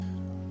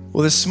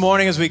Well, this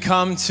morning as we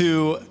come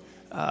to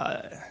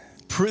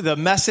the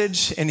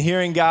message and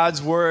hearing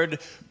God's word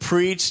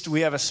preached,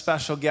 we have a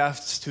special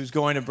guest who's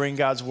going to bring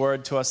God's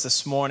word to us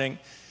this morning.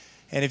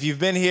 And if you've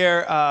been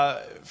here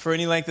for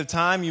any length of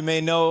time, you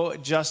may know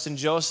Justin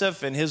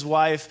Joseph and his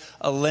wife,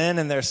 Alyn,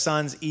 and their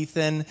sons,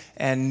 Ethan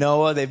and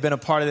Noah. They've been a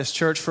part of this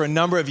church for a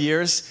number of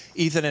years.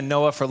 Ethan and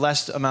Noah for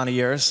less amount of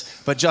years.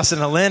 But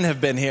Justin and Alyn have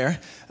been here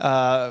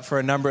for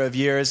a number of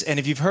years. And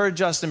if you've heard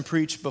Justin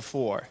preach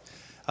before,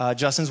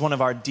 Justin's one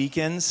of our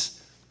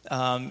deacons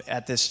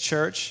at this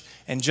church.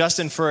 And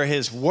Justin, for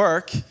his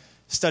work,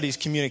 studies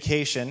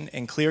communication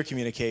and clear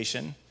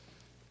communication.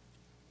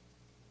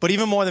 But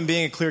even more than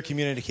being a clear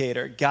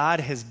communicator, God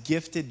has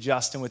gifted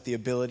Justin with the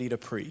ability to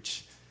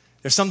preach.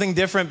 There's something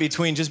different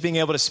between just being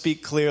able to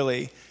speak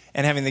clearly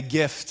and having the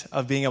gift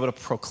of being able to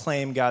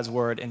proclaim God's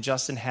word. And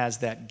Justin has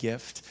that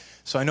gift.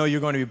 So I know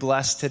you're going to be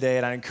blessed today,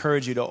 and I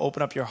encourage you to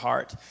open up your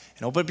heart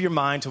and open up your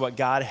mind to what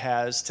God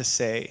has to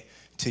say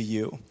to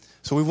you.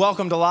 So we've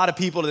welcomed a lot of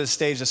people to this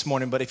stage this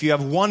morning, but if you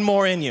have one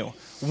more in you,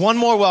 one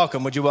more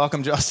welcome, would you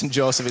welcome Justin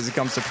Joseph as he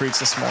comes to preach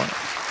this morning?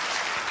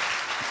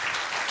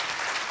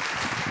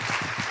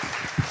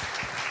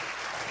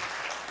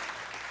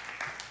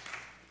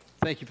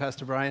 Thank you,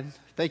 Pastor Brian.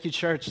 Thank you,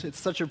 church. It's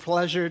such a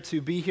pleasure to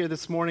be here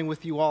this morning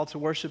with you all to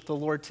worship the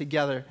Lord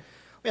together.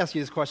 Let me ask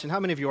you this question. How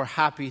many of you are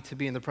happy to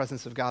be in the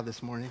presence of God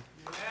this morning?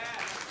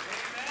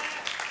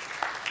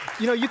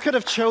 You know, you could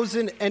have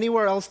chosen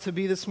anywhere else to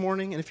be this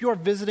morning, and if you are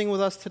visiting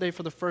with us today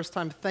for the first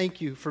time, thank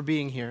you for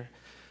being here.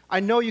 I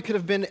know you could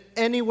have been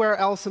anywhere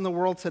else in the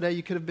world today.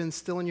 You could have been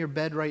still in your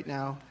bed right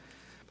now,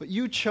 but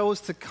you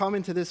chose to come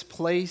into this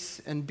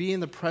place and be in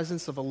the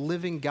presence of a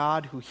living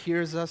God who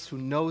hears us, who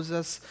knows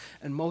us,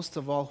 and most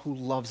of all, who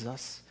loves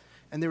us.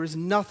 And there is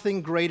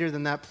nothing greater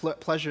than that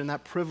pleasure and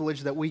that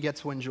privilege that we get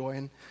to enjoy.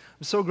 And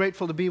I'm so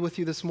grateful to be with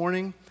you this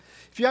morning.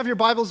 If you have your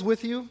Bibles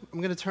with you,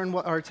 I'm going to turn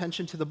our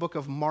attention to the book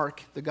of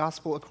Mark, the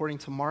Gospel according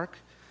to Mark.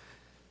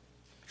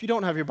 If you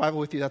don't have your Bible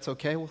with you, that's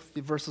okay.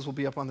 The verses will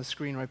be up on the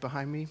screen right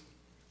behind me.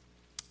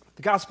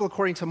 The Gospel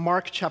according to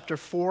Mark, chapter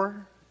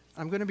 4.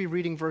 I'm going to be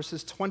reading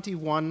verses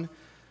 21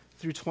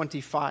 through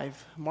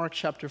 25. Mark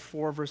chapter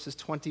 4, verses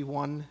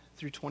 21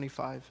 through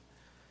 25.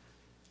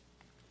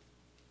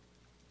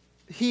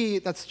 He,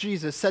 that's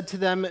Jesus, said to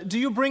them, "Do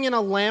you bring in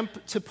a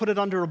lamp to put it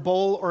under a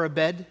bowl or a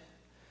bed?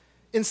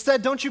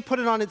 Instead, don't you put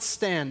it on its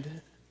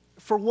stand?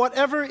 For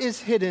whatever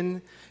is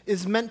hidden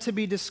is meant to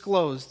be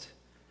disclosed,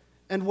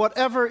 and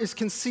whatever is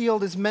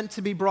concealed is meant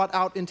to be brought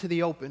out into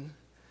the open.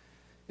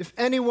 If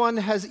anyone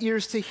has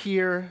ears to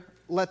hear,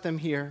 let them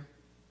hear.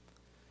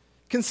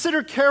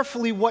 Consider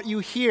carefully what you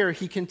hear,"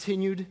 he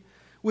continued.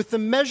 "With the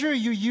measure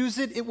you use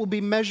it, it will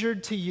be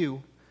measured to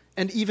you,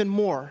 and even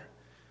more.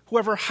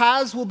 Whoever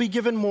has will be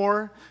given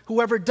more.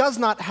 Whoever does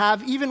not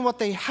have, even what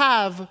they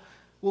have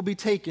will be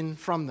taken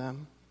from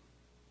them."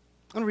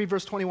 I'm going to read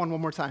verse 21 one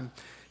more time.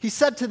 He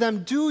said to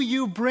them, "Do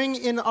you bring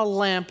in a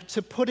lamp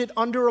to put it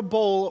under a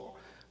bowl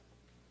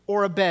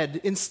or a bed?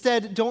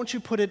 Instead, don't you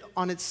put it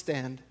on its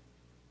stand?"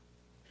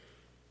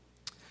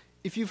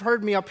 If you've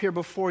heard me up here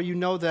before, you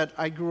know that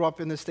I grew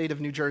up in the state of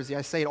New Jersey.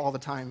 I say it all the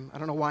time. I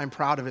don't know why I'm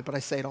proud of it, but I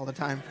say it all the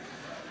time.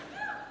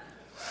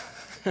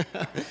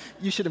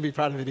 You shouldn't be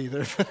proud of it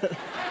either.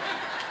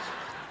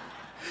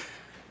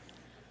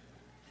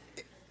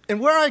 And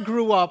where I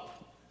grew up,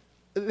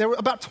 there were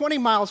about 20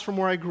 miles from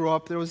where I grew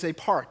up, there was a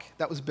park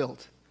that was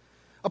built.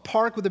 A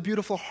park with a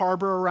beautiful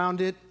harbor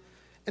around it.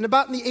 And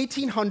about in the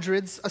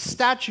 1800s, a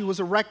statue was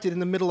erected in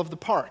the middle of the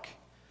park.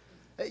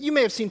 You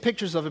may have seen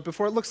pictures of it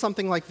before. It looks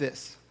something like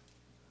this.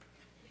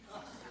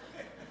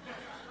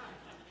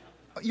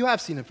 You have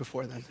seen it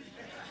before then.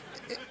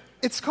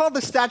 It's called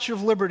the Statue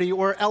of Liberty,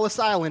 or Ellis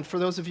Island, for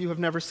those of you who have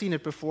never seen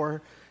it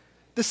before.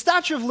 The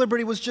Statue of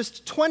Liberty was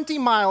just 20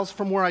 miles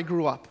from where I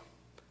grew up.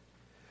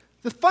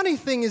 The funny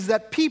thing is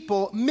that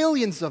people,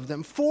 millions of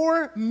them,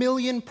 4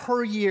 million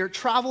per year,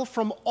 travel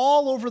from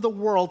all over the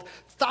world,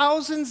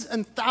 thousands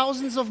and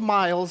thousands of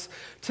miles,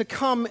 to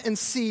come and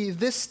see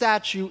this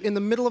statue in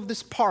the middle of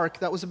this park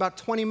that was about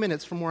 20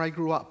 minutes from where I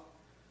grew up.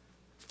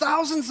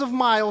 Thousands of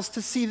miles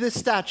to see this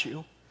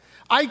statue.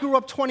 I grew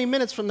up 20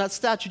 minutes from that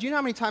statue. Do you know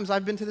how many times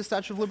I've been to the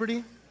Statue of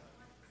Liberty?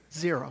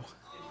 0.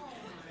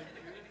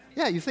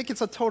 Yeah, you think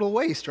it's a total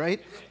waste,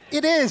 right?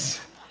 It is.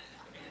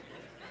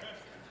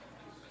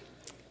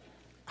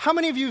 How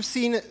many of you have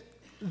seen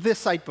this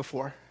site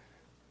before?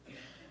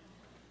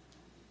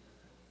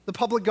 The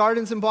public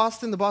gardens in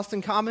Boston, the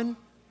Boston Common,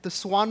 the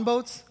swan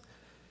boats.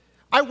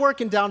 I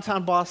work in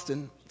downtown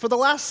Boston. For the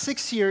last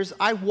 6 years,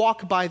 I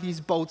walk by these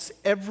boats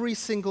every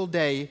single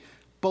day,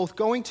 both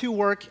going to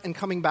work and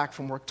coming back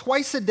from work.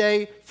 Twice a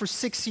day for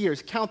 6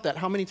 years. Count that.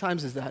 How many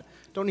times is that?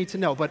 Don't need to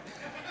know, but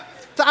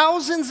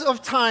thousands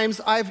of times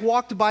I've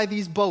walked by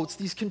these boats,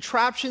 these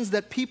contraptions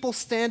that people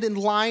stand in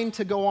line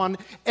to go on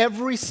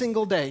every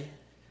single day.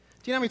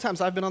 Do you know how many times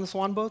I've been on the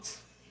swan boats?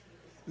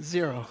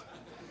 0.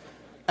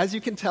 As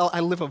you can tell, I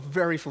live a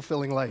very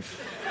fulfilling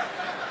life.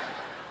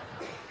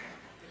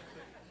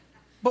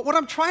 But what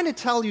I'm trying to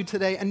tell you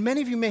today, and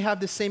many of you may have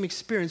the same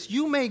experience,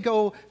 you may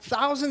go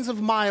thousands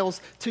of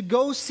miles to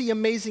go see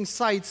amazing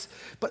sights,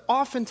 but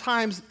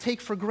oftentimes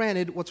take for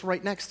granted what's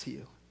right next to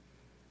you.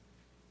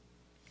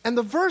 And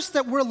the verse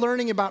that we're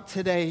learning about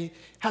today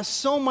has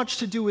so much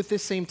to do with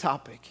this same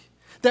topic.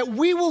 That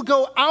we will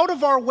go out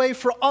of our way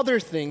for other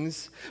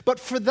things, but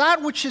for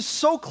that which is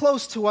so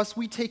close to us,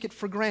 we take it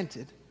for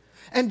granted.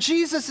 And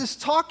Jesus is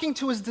talking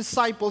to his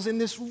disciples in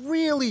this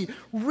really,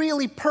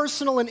 really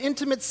personal and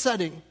intimate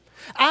setting.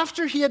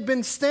 After he had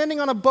been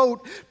standing on a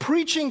boat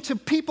preaching to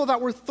people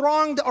that were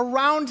thronged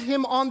around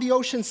him on the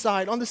ocean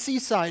side, on the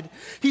seaside,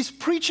 he's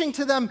preaching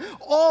to them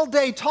all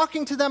day,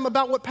 talking to them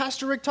about what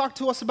Pastor Rick talked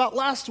to us about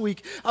last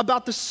week,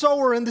 about the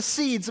sower and the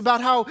seeds,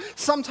 about how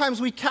sometimes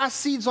we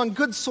cast seeds on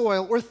good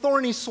soil or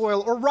thorny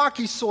soil or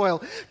rocky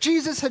soil.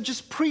 Jesus had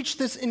just preached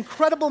this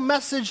incredible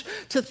message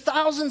to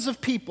thousands of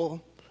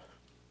people,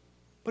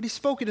 but he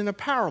spoke it in a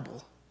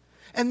parable.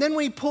 And then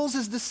when he pulls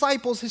his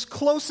disciples, his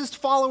closest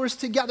followers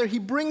together, he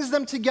brings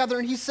them together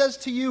and he says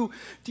to you,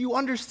 do you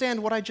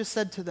understand what I just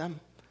said to them?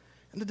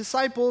 And the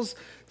disciples,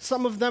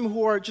 some of them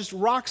who are just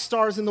rock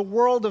stars in the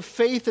world of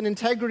faith and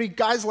integrity,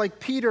 guys like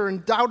Peter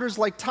and doubters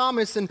like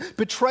Thomas and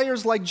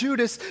betrayers like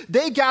Judas,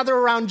 they gather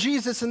around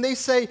Jesus and they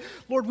say,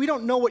 Lord, we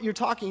don't know what you're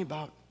talking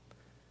about.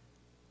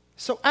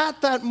 So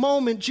at that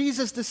moment,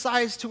 Jesus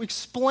decides to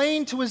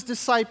explain to his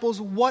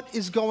disciples what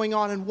is going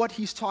on and what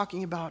he's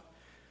talking about.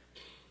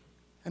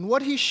 And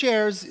what he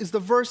shares is the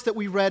verse that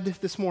we read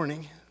this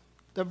morning.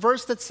 The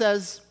verse that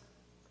says,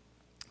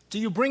 do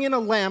you bring in a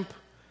lamp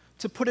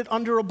to put it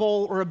under a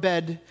bowl or a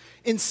bed?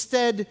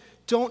 Instead,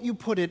 don't you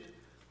put it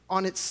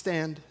on its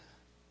stand?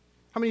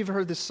 How many of you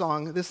have heard this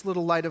song? This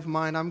little light of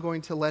mine, I'm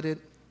going to let it.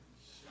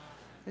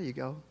 There you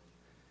go.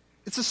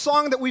 It's a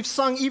song that we've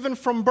sung even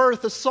from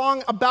birth, a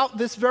song about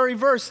this very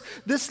verse.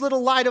 This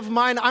little light of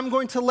mine, I'm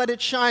going to let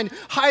it shine.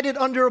 Hide it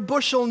under a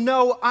bushel.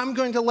 No, I'm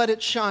going to let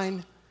it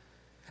shine.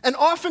 And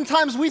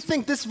oftentimes we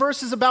think this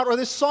verse is about, or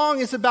this song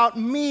is about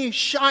me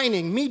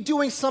shining, me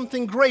doing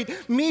something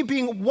great, me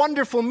being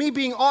wonderful, me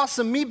being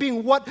awesome, me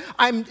being what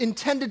I'm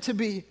intended to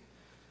be.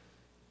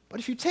 But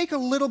if you take a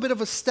little bit of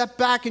a step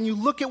back and you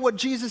look at what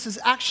Jesus is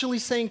actually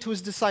saying to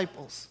his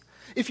disciples,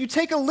 if you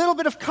take a little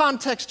bit of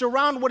context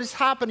around what is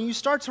happening, you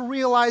start to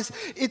realize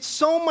it's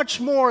so much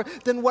more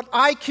than what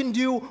I can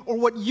do or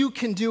what you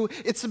can do.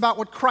 It's about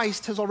what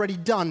Christ has already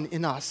done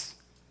in us.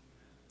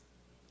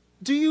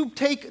 Do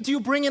you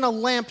bring in a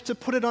lamp to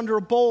put it under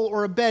a bowl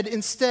or a bed?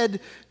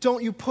 Instead,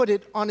 don't you put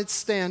it on its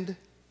stand?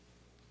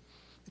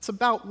 It's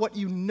about what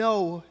you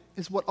know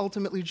is what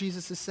ultimately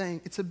Jesus is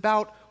saying. It's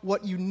about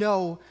what you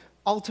know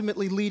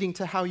ultimately leading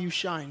to how you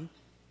shine.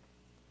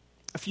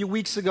 A few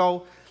weeks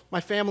ago, my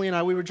family and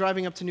I, we were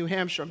driving up to New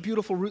Hampshire on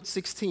beautiful Route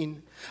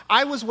 16.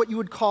 I was what you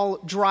would call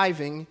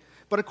driving,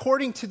 but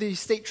according to the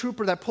state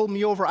trooper that pulled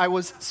me over, I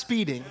was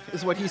speeding,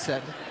 is what he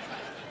said.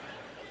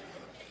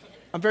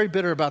 I'm very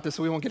bitter about this,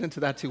 so we won't get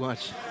into that too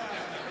much.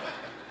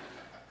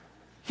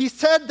 He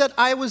said that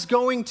I was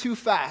going too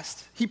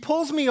fast. He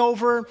pulls me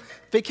over.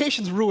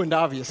 Vacation's ruined,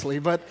 obviously,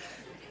 but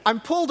I'm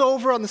pulled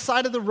over on the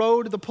side of the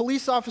road. The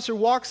police officer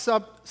walks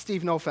up.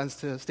 Steve, no offense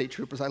to state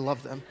troopers. I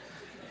love them.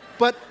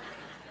 But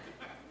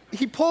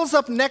he pulls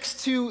up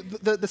next to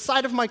the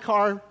side of my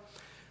car,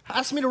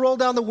 asks me to roll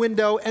down the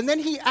window, and then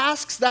he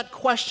asks that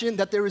question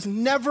that there is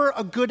never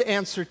a good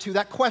answer to,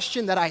 that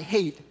question that I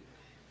hate.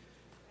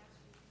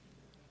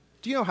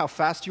 Do you know how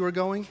fast you are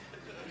going?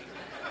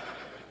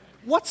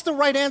 What's the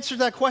right answer to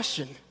that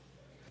question?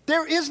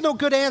 There is no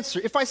good answer.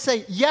 If I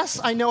say,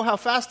 yes, I know how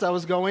fast I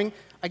was going,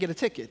 I get a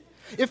ticket.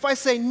 If I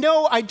say,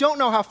 no, I don't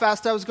know how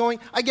fast I was going,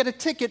 I get a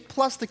ticket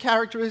plus the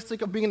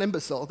characteristic of being an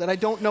imbecile, that I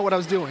don't know what I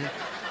was doing.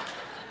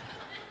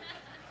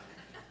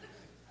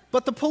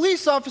 But the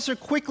police officer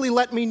quickly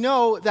let me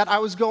know that I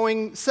was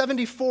going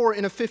 74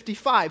 in a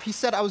 55. He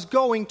said I was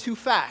going too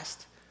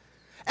fast.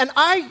 And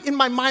I, in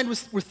my mind,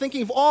 were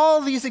thinking of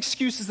all these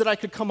excuses that I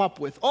could come up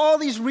with, all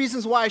these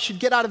reasons why I should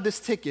get out of this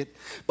ticket.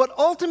 But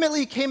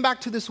ultimately, it came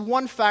back to this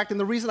one fact, and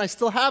the reason I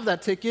still have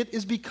that ticket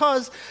is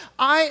because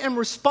I am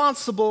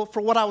responsible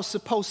for what I was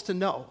supposed to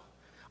know.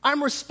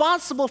 I'm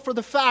responsible for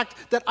the fact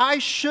that I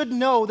should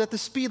know that the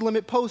speed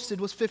limit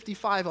posted was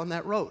 55 on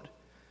that road.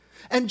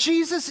 And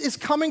Jesus is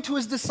coming to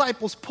his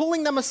disciples,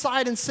 pulling them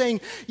aside and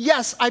saying,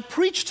 yes, I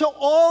preach to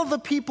all the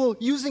people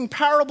using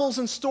parables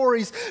and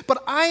stories,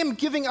 but I am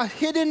giving a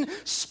hidden,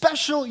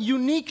 special,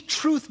 unique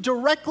truth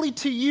directly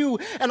to you,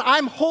 and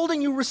I'm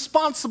holding you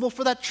responsible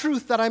for that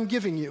truth that I'm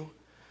giving you.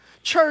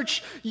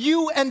 Church,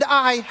 you and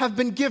I have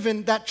been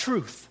given that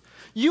truth.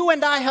 You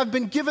and I have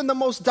been given the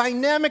most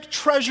dynamic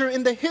treasure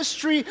in the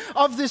history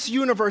of this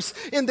universe.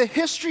 In the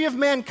history of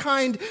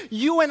mankind,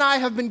 you and I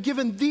have been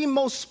given the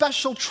most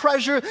special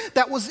treasure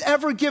that was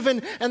ever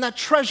given, and that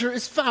treasure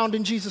is found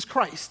in Jesus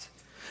Christ.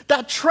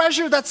 That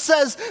treasure that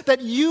says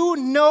that you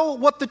know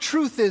what the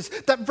truth is.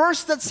 That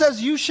verse that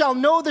says you shall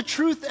know the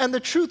truth, and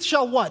the truth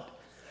shall what?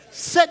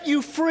 Set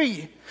you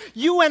free.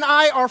 You and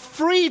I are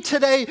free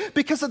today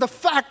because of the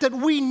fact that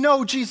we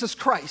know Jesus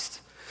Christ.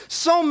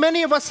 So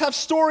many of us have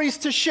stories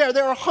to share.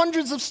 There are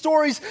hundreds of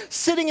stories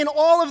sitting in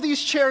all of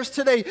these chairs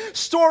today.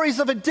 Stories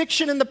of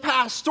addiction in the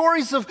past,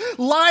 stories of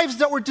lives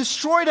that were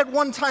destroyed at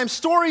one time,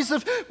 stories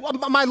of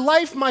my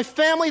life, my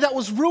family that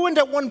was ruined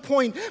at one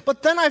point,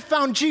 but then I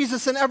found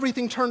Jesus and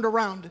everything turned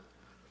around.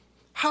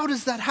 How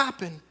does that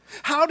happen?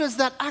 How does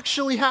that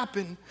actually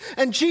happen?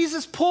 And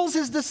Jesus pulls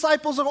his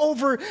disciples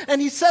over and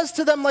he says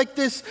to them like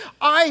this,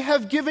 I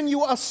have given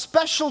you a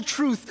special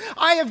truth.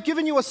 I have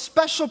given you a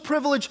special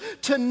privilege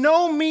to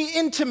know me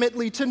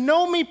intimately, to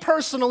know me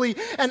personally.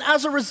 And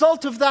as a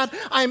result of that,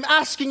 I'm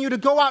asking you to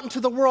go out into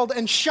the world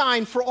and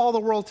shine for all the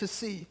world to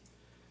see.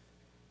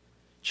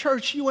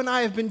 Church, you and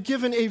I have been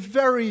given a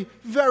very,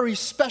 very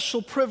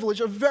special privilege,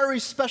 a very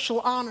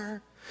special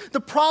honor.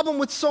 The problem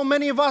with so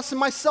many of us, and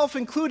myself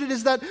included,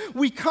 is that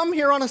we come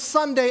here on a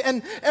Sunday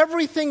and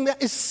everything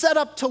that is set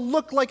up to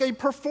look like a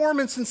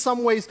performance in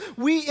some ways.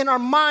 We, in our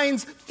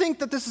minds, think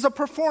that this is a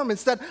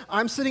performance, that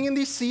I'm sitting in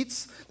these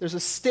seats, there's a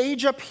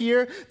stage up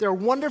here, there are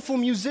wonderful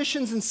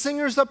musicians and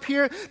singers up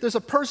here, there's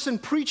a person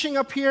preaching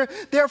up here,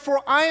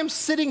 therefore I am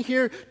sitting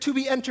here to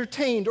be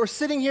entertained or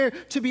sitting here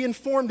to be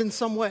informed in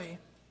some way.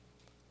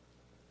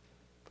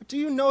 Do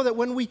you know that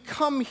when we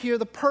come here,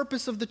 the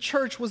purpose of the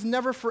church was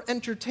never for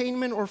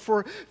entertainment or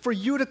for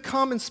you to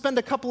come and spend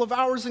a couple of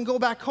hours and go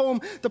back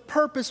home? The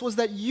purpose was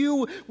that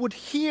you would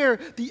hear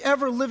the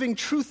ever-living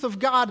truth of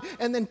God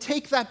and then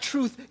take that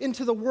truth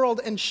into the world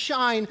and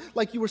shine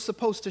like you were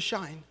supposed to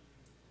shine.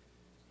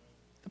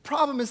 The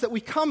problem is that we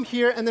come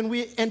here and then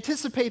we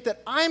anticipate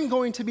that I'm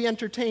going to be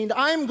entertained,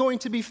 I'm going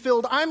to be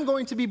filled, I'm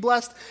going to be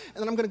blessed,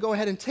 and then I'm going to go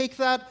ahead and take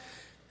that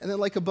and then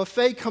like a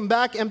buffet, come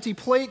back, empty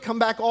plate, come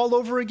back all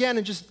over again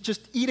and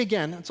just eat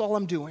again. That's all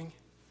I'm doing.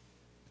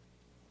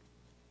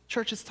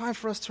 Church, it's time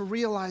for us to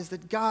realize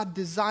that God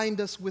designed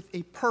us with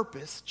a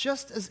purpose,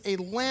 just as a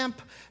lamp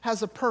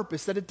has a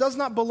purpose, that it does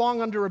not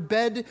belong under a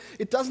bed,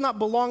 it does not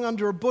belong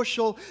under a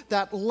bushel.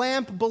 That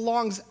lamp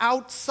belongs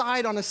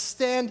outside on a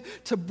stand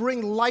to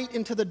bring light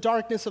into the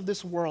darkness of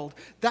this world.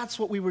 That's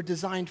what we were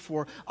designed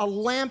for. A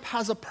lamp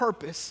has a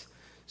purpose,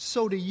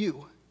 so do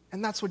you.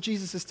 And that's what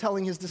Jesus is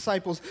telling his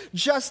disciples.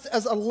 Just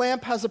as a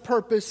lamp has a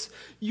purpose,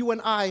 you and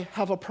I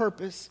have a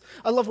purpose.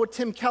 I love what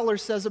Tim Keller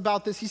says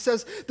about this. He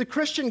says, the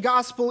Christian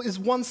gospel is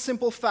one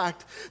simple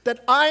fact,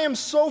 that I am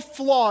so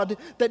flawed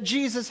that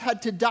Jesus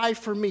had to die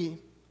for me.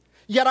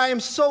 Yet I am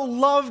so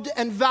loved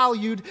and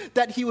valued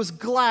that he was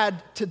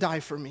glad to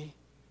die for me.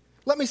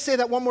 Let me say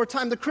that one more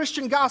time. The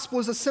Christian gospel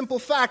is a simple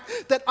fact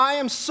that I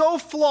am so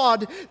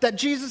flawed that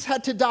Jesus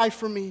had to die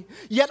for me.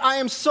 Yet I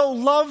am so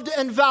loved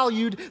and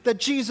valued that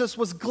Jesus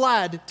was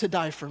glad to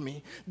die for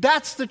me.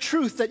 That's the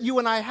truth that you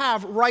and I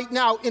have right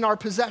now in our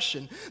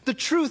possession. The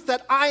truth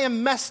that I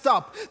am messed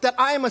up, that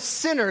I am a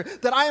sinner,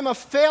 that I am a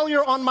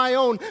failure on my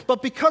own,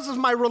 but because of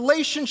my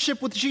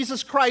relationship with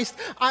Jesus Christ,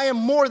 I am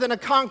more than a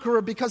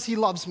conqueror because he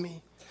loves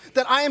me.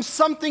 That I am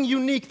something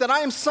unique, that I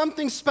am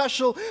something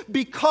special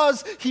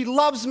because he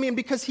loves me and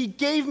because he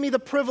gave me the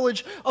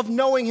privilege of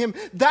knowing him.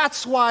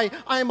 That's why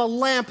I am a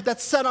lamp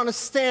that's set on a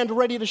stand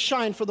ready to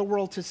shine for the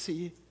world to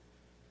see.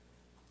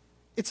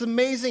 It's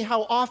amazing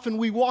how often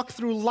we walk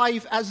through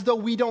life as though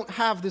we don't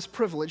have this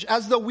privilege,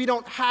 as though we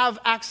don't have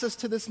access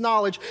to this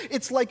knowledge.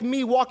 It's like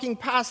me walking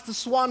past the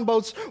swan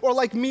boats or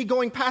like me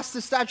going past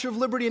the Statue of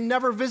Liberty and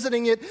never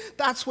visiting it.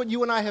 That's what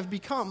you and I have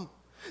become.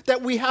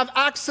 That we have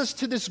access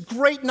to this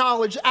great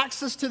knowledge,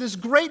 access to this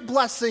great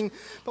blessing,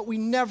 but we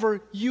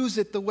never use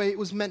it the way it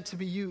was meant to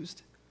be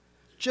used.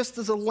 Just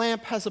as a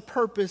lamp has a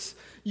purpose,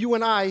 you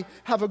and I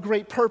have a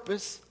great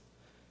purpose.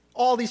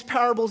 All these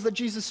parables that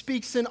Jesus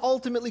speaks in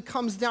ultimately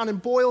comes down and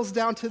boils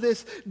down to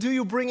this. Do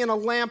you bring in a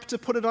lamp to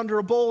put it under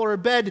a bowl or a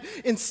bed?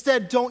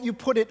 Instead, don't you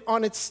put it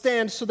on its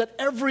stand so that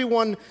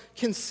everyone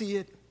can see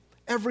it?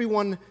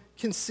 Everyone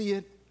can see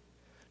it.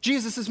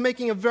 Jesus is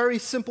making a very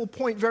simple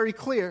point very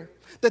clear.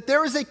 That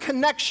there is a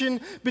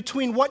connection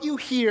between what you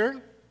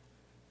hear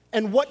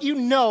and what you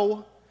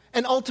know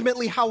and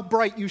ultimately how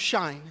bright you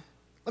shine.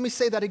 Let me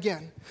say that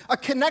again. A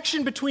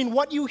connection between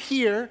what you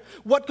hear,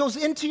 what goes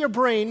into your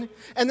brain,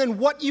 and then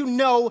what you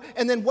know,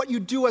 and then what you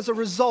do as a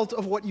result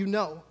of what you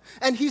know.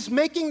 And he's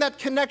making that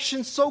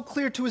connection so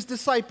clear to his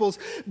disciples.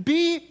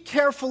 Be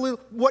careful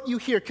what you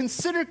hear.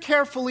 Consider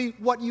carefully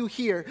what you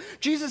hear.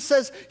 Jesus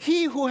says,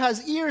 he who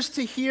has ears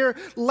to hear,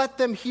 let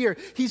them hear.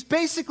 He's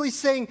basically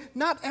saying,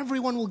 not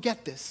everyone will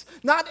get this.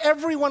 Not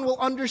everyone will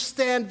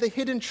understand the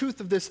hidden truth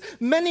of this.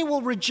 Many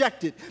will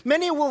reject it.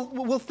 Many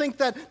will think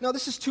that, no,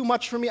 this is too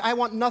much for me. I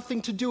want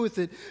nothing to do with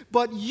it.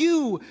 But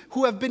you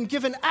who have been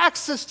given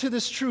access to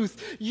this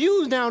truth,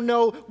 you now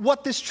know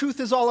what this truth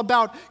is all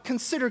about.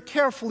 Consider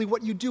carefully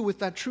what you do with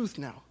that truth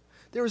now.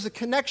 There is a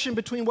connection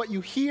between what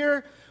you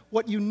hear,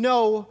 what you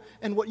know,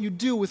 and what you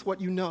do with what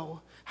you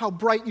know. How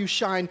bright you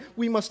shine.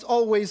 We must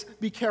always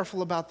be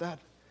careful about that.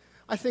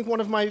 I think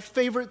one of my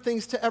favorite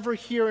things to ever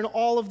hear in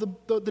all of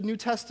the New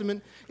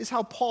Testament is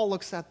how Paul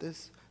looks at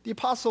this. The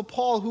Apostle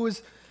Paul, who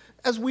is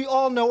As we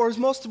all know, or as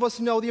most of us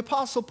know, the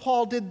Apostle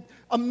Paul did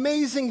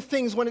amazing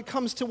things when it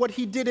comes to what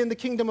he did in the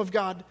kingdom of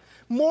God.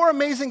 More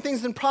amazing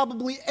things than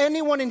probably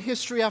anyone in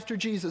history after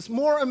Jesus.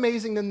 More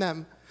amazing than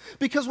them.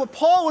 Because what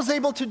Paul was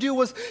able to do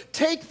was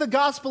take the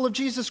gospel of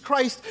Jesus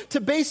Christ to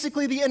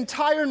basically the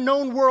entire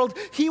known world.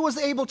 He was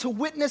able to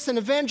witness and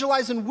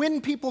evangelize and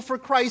win people for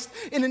Christ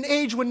in an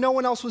age when no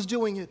one else was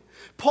doing it.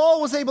 Paul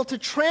was able to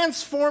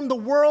transform the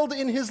world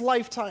in his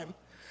lifetime.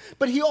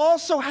 But he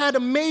also had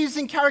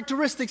amazing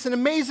characteristics and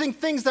amazing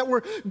things that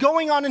were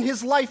going on in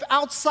his life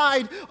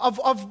outside of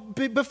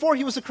before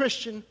he was a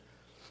Christian.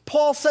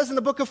 Paul says in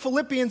the book of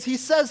Philippians,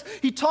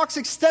 he talks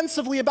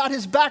extensively about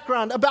his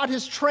background, about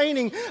his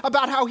training,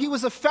 about how he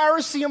was a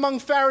Pharisee among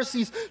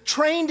Pharisees,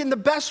 trained in the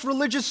best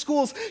religious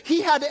schools.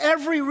 He had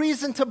every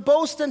reason to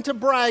boast and to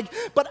brag.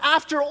 But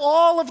after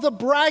all of the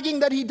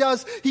bragging that he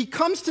does, he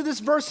comes to this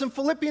verse in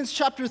Philippians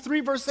chapter 3,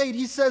 verse 8.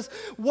 He says,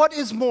 "What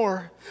is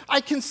more?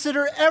 I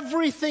consider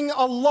everything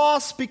a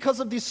loss because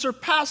of the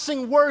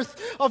surpassing worth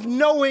of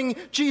knowing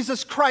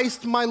Jesus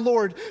Christ, my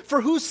Lord,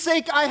 for whose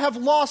sake I have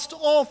lost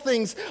all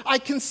things. I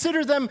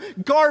consider them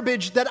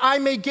garbage that I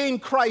may gain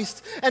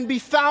Christ and be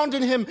found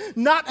in him,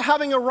 not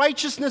having a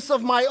righteousness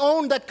of my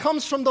own that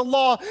comes from the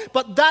law,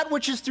 but that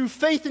which is through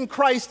faith in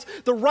Christ,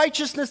 the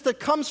righteousness that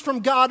comes from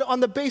God on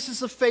the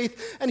basis of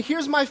faith." And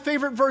here's my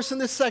favorite verse in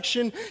this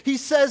section. He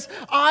says,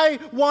 "I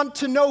want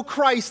to know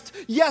Christ,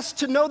 yes,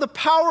 to know the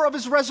power of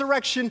his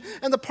resurrection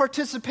and the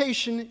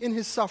participation in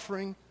his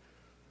suffering."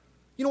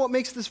 You know what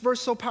makes this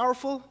verse so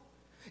powerful?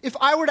 If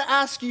I were to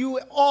ask you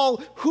all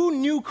who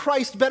knew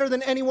Christ better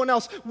than anyone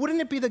else,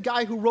 wouldn't it be the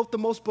guy who wrote the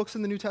most books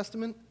in the New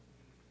Testament?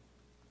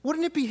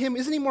 Wouldn't it be him?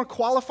 Isn't he more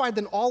qualified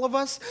than all of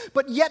us?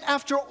 But yet,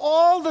 after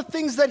all the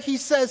things that he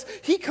says,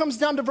 he comes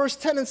down to verse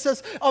 10 and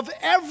says, "Of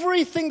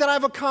everything that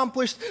I've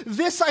accomplished,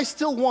 this I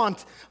still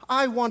want.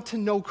 I want to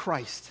know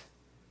Christ."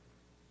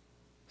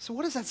 So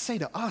what does that say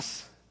to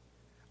us?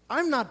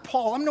 I'm not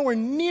Paul. I'm nowhere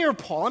near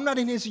Paul. I'm not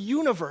in his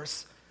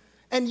universe.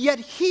 And yet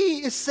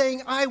he is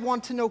saying, "I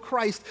want to know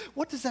Christ."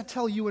 What does that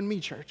tell you and me,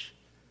 church?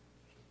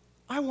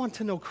 I want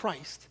to know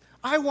Christ.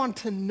 I want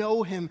to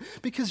know him.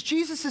 Because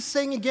Jesus is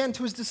saying again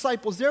to his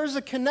disciples, there is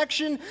a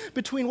connection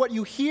between what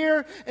you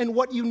hear and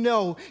what you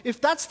know.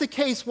 If that's the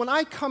case, when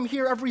I come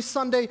here every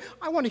Sunday,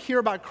 I want to hear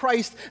about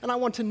Christ and I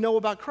want to know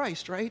about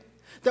Christ, right?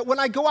 That when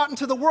I go out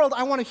into the world,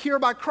 I want to hear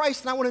about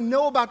Christ and I want to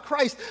know about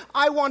Christ.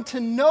 I want to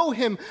know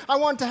him. I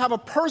want to have a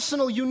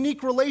personal,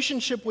 unique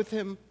relationship with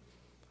him.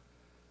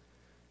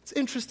 It's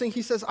interesting,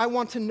 he says, "I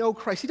want to know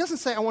Christ." He doesn't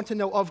say, "I want to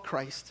know of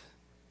Christ."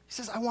 He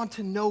says, "I want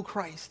to know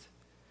Christ."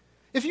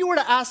 If you were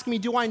to ask me,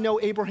 do I know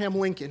Abraham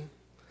Lincoln?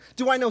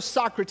 Do I know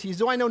Socrates?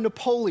 Do I know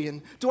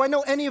Napoleon? Do I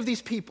know any of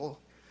these people?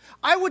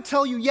 I would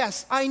tell you,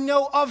 yes, I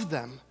know of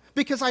them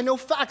because I know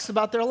facts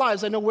about their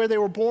lives. I know where they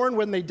were born,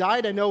 when they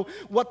died. I know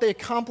what they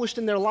accomplished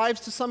in their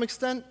lives to some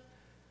extent.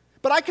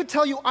 But I could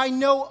tell you I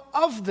know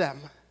of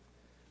them,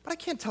 but I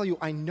can't tell you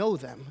I know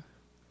them.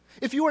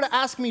 If you were to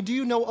ask me, do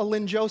you know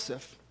Alyn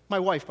Joseph? My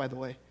wife, by the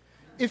way.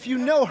 If you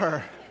know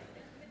her,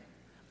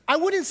 I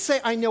wouldn't say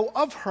I know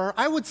of her.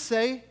 I would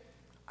say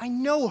I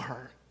know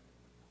her.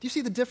 Do you see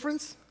the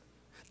difference?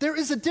 There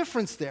is a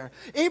difference there.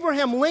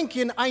 Abraham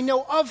Lincoln, I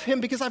know of him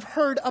because I've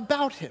heard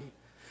about him.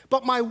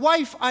 But my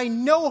wife, I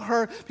know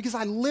her because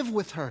I live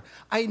with her.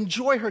 I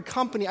enjoy her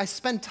company. I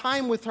spend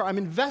time with her. I'm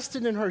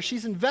invested in her.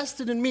 She's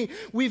invested in me.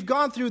 We've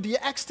gone through the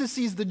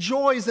ecstasies, the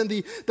joys, and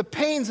the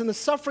pains and the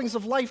sufferings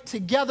of life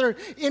together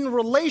in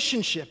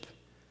relationship.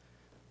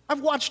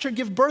 I've watched her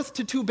give birth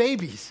to 2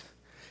 babies.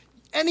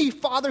 Any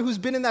father who's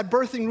been in that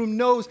birthing room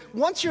knows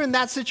once you're in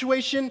that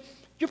situation,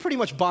 you're pretty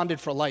much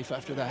bonded for life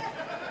after that.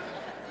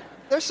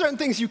 There's certain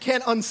things you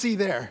can't unsee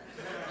there.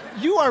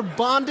 You are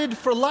bonded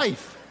for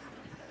life.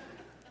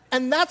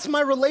 And that's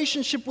my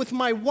relationship with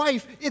my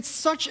wife. It's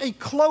such a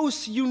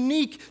close,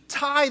 unique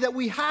tie that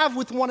we have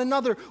with one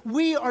another.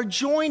 We are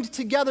joined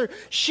together.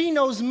 She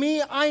knows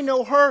me, I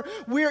know her.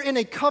 We're in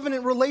a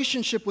covenant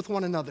relationship with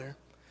one another.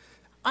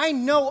 I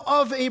know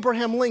of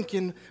Abraham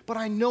Lincoln, but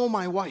I know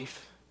my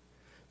wife.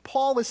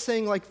 Paul is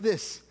saying like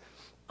this,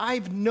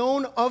 I've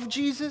known of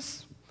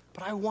Jesus,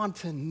 but I want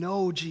to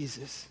know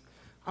Jesus.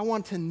 I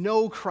want to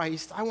know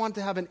Christ. I want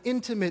to have an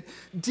intimate,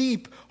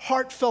 deep,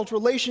 heartfelt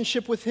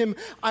relationship with him.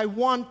 I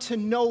want to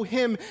know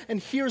him, and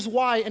here's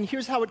why, and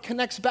here's how it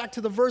connects back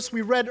to the verse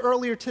we read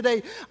earlier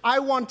today. I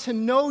want to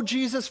know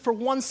Jesus for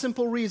one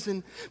simple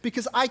reason,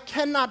 because I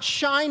cannot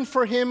shine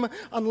for him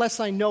unless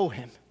I know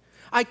him.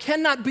 I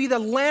cannot be the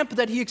lamp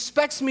that he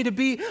expects me to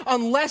be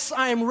unless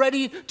I am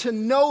ready to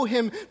know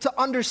him, to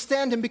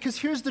understand him. Because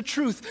here's the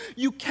truth.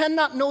 You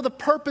cannot know the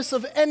purpose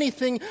of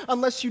anything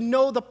unless you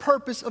know the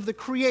purpose of the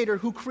Creator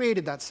who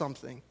created that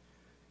something.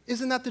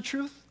 Isn't that the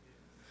truth?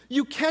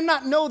 You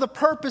cannot know the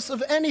purpose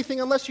of anything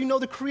unless you know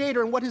the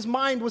Creator and what his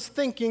mind was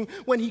thinking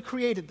when he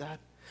created that.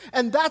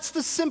 And that's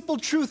the simple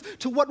truth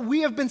to what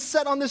we have been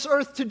set on this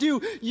earth to do.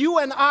 You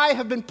and I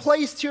have been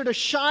placed here to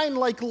shine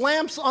like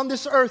lamps on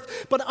this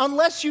earth. But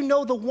unless you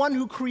know the one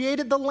who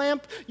created the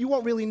lamp, you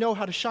won't really know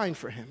how to shine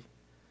for him.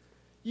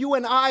 You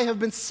and I have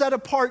been set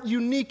apart,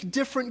 unique,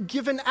 different,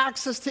 given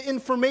access to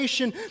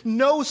information,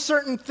 know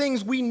certain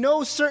things, we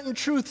know certain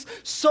truths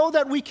so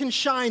that we can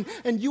shine,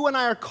 and you and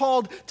I are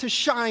called to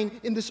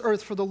shine in this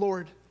earth for the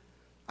Lord.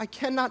 I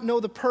cannot know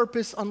the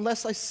purpose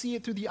unless I see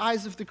it through the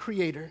eyes of the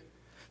Creator.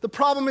 The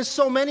problem is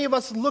so many of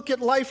us look at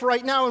life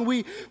right now and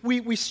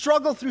we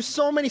struggle through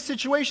so many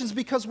situations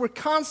because we're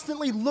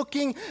constantly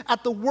looking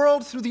at the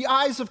world through the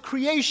eyes of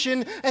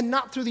creation and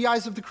not through the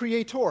eyes of the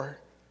Creator.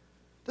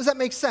 Does that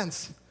make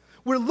sense?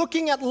 We're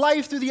looking at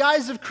life through the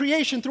eyes of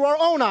creation, through our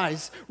own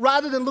eyes,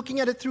 rather than looking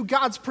at it through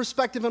God's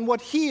perspective and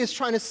what He is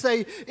trying to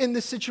say in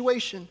this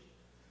situation.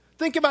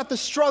 Think about the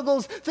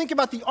struggles, think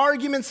about the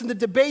arguments and the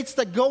debates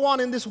that go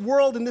on in this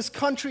world, in this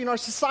country, in our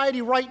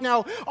society right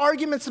now.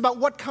 Arguments about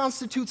what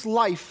constitutes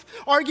life,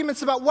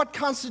 arguments about what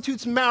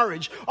constitutes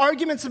marriage,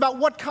 arguments about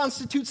what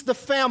constitutes the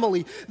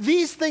family.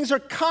 These things are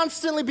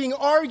constantly being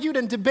argued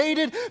and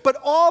debated, but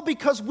all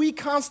because we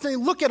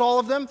constantly look at all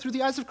of them through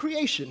the eyes of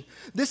creation.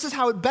 This is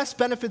how it best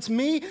benefits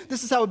me.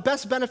 This is how it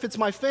best benefits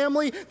my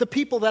family, the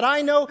people that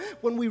I know,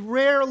 when we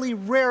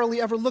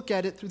rarely ever look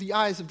at it through the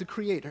eyes of the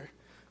Creator.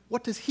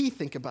 What does He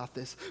think about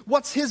this?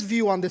 What's His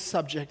view on this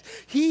subject?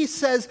 He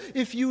says,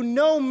 if you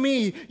know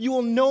me, you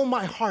will know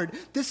my heart.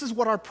 This is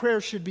what our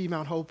prayer should be,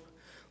 Mount Hope.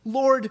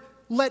 Lord,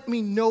 let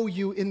me know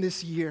you in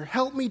this year.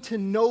 Help me to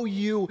know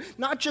you,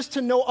 not just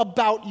to know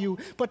about you,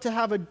 but to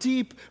have a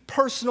deep,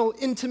 personal,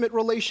 intimate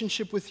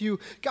relationship with you.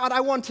 God, I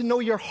want to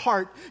know your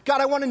heart.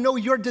 God, I want to know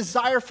your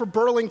desire for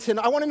Burlington.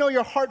 I want to know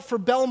your heart for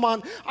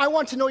Belmont. I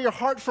want to know your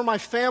heart for my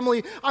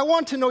family. I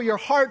want to know your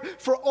heart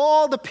for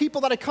all the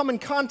people that I come in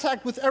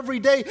contact with every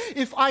day.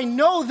 If I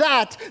know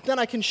that, then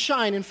I can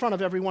shine in front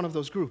of every one of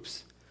those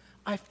groups.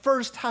 I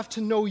first have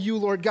to know you,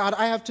 Lord God.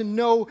 I have to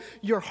know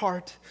your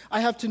heart. I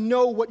have to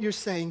know what you're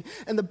saying.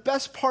 And the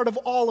best part of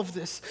all of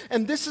this,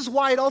 and this is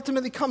why it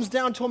ultimately comes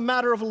down to a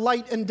matter of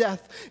light and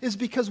death, is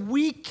because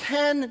we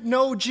can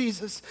know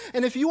Jesus.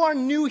 And if you are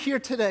new here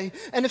today,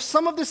 and if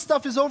some of this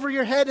stuff is over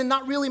your head and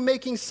not really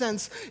making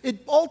sense,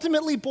 it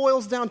ultimately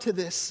boils down to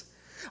this.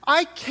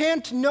 I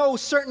can't know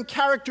certain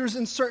characters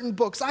in certain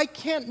books. I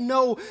can't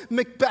know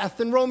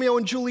Macbeth and Romeo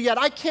and Juliet.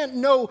 I can't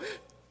know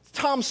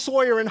Tom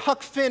Sawyer and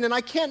Huck Finn, and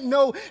I can't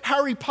know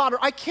Harry Potter.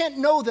 I can't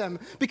know them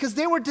because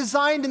they were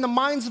designed in the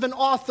minds of an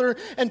author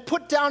and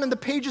put down in the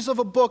pages of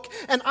a book,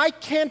 and I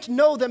can't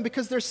know them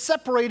because they're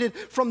separated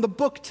from the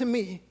book to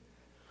me.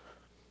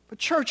 But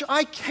church,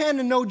 I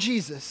can know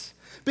Jesus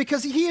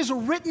because He is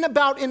written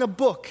about in a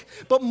book,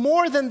 but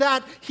more than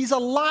that, He's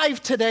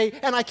alive today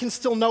and I can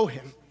still know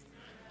Him.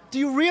 Do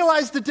you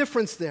realize the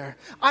difference there?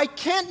 I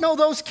can't know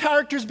those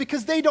characters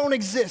because they don't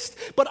exist,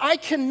 but I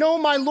can know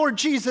my Lord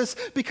Jesus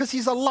because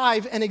He's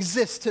alive and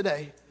exists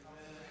today.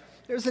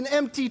 There's an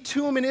empty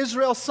tomb in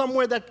Israel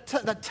somewhere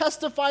that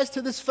testifies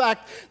to this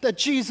fact that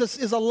Jesus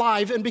is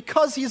alive, and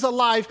because He's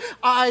alive,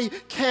 I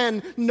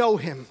can know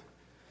Him.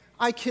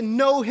 I can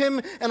know Him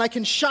and I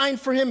can shine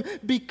for Him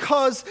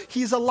because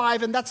He's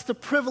alive, and that's the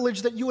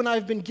privilege that you and I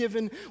have been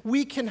given.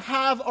 We can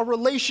have a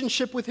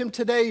relationship with Him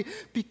today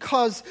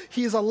because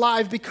He is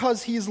alive,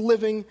 because He is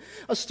living.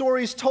 A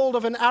story is told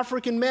of an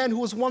African man who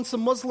was once a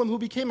Muslim who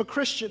became a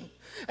Christian.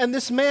 And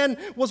this man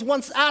was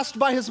once asked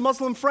by his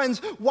Muslim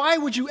friends, "Why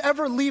would you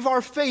ever leave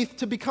our faith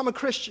to become a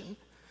Christian?"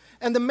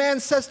 And the man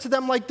says to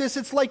them like this: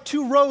 it's like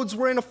two roads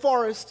were in a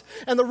forest,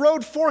 and the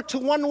road forked to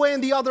one way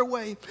and the other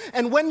way.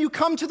 And when you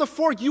come to the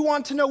fork, you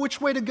want to know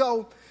which way to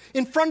go.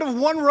 In front of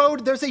one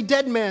road, there's a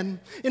dead man.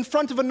 In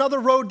front of another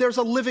road, there's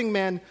a living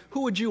man.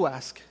 Who would you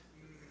ask?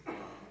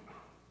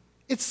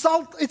 It's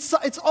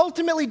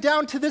ultimately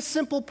down to this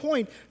simple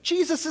point.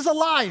 Jesus is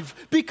alive.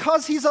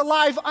 Because He's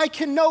alive, I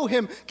can know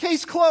Him.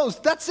 Case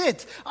closed. That's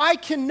it. I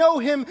can know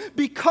Him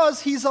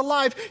because He's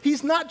alive.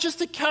 He's not just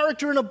a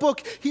character in a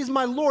book. He's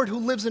my Lord who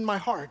lives in my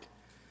heart.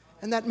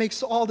 And that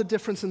makes all the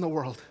difference in the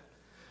world.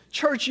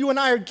 Church, you and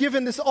I are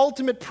given this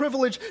ultimate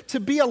privilege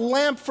to be a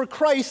lamp for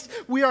Christ.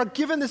 We are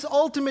given this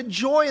ultimate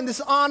joy and this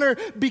honor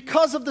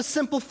because of the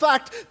simple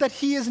fact that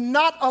He is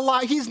not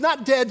alive. He's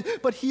not dead,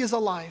 but He is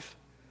alive.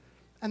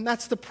 And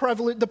that's the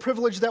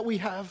privilege that we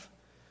have.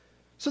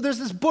 So there's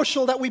this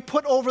bushel that we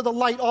put over the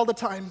light all the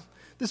time.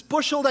 This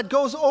bushel that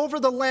goes over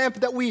the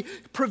lamp that we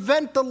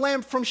prevent the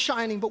lamp from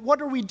shining. But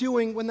what are we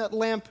doing when that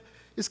lamp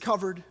is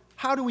covered?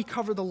 How do we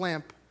cover the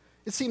lamp?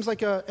 It seems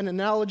like an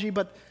analogy,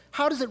 but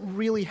how does it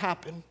really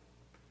happen?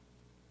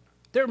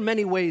 There are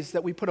many ways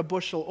that we put a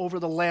bushel over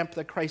the lamp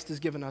that Christ has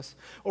given us,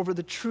 over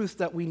the truth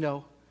that we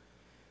know.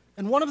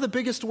 And one of the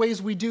biggest ways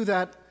we do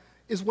that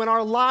is when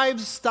our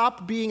lives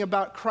stop being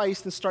about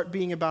Christ and start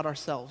being about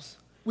ourselves.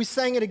 We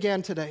sang it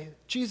again today.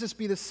 Jesus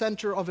be the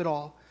center of it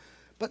all.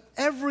 But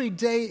every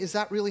day, is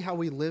that really how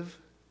we live?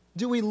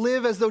 Do we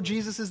live as though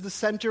Jesus is the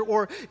center,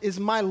 or is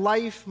my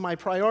life, my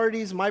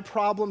priorities, my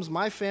problems,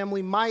 my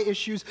family, my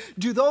issues,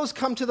 do those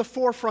come to the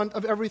forefront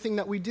of everything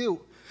that we do?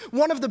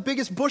 One of the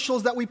biggest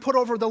bushels that we put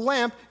over the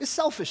lamp is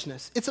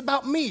selfishness. It's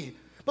about me.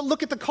 But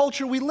look at the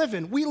culture we live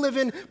in. We live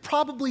in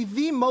probably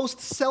the most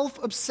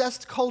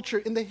self-obsessed culture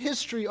in the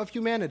history of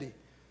humanity.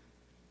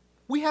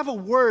 We have a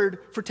word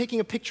for taking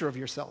a picture of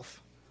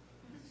yourself.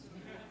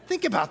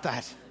 Think about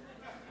that.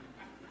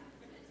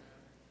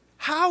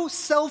 How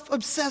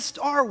self-obsessed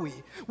are we?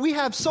 We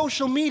have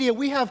social media.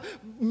 We have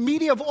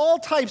media of all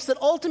types that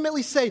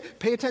ultimately say,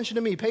 pay attention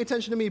to me, pay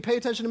attention to me, pay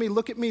attention to me,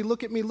 look at me,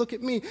 look at me, look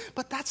at me.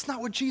 But that's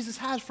not what Jesus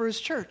has for his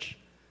church.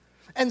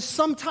 And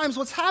sometimes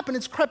what's happened,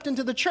 it's crept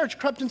into the church,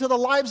 crept into the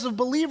lives of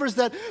believers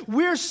that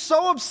we're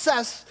so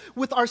obsessed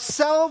with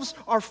ourselves,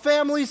 our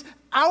families,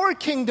 our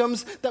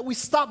kingdoms, that we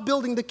stop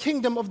building the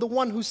kingdom of the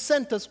one who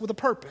sent us with a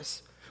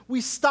purpose. We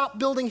stop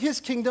building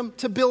his kingdom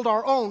to build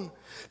our own.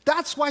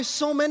 That's why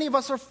so many of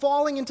us are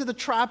falling into the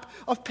trap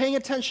of paying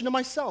attention to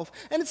myself.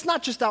 And it's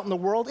not just out in the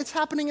world, it's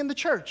happening in the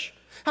church.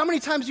 How many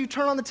times do you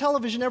turn on the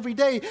television every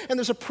day and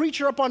there's a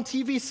preacher up on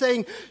TV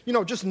saying,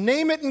 just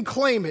name it and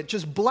claim it,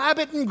 just blab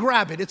it and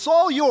grab it. It's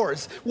all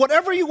yours.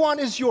 Whatever you want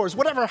is yours.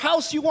 Whatever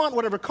house you want,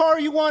 whatever car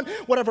you want,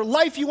 whatever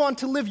life you want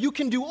to live, you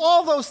can do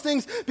all those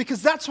things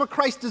because that's what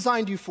Christ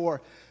designed you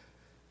for.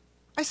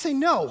 I say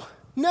no.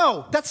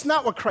 No, that's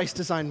not what Christ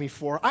designed me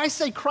for. I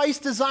say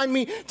Christ designed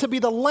me to be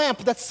the lamp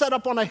that's set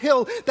up on a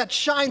hill that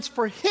shines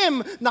for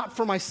him, not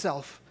for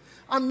myself.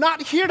 I'm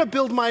not here to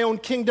build my own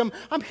kingdom.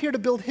 I'm here to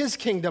build his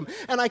kingdom.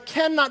 And I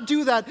cannot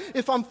do that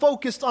if I'm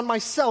focused on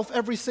myself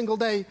every single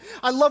day.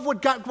 I love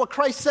what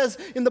Christ says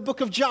in the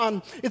book of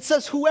John. It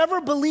says, whoever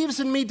believes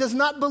in me does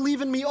not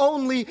believe in me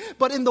only,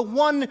 but in the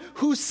one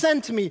who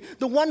sent me.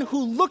 The one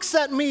who looks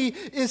at me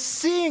is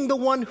seeing the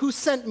one who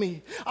sent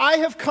me. I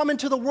have come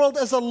into the world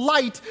as a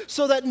light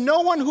so that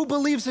no one who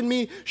believes in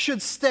me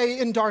should stay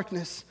in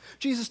darkness.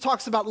 Jesus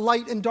talks about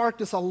light and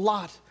darkness a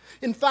lot.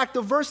 In fact,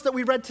 the verse that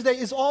we read today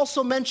is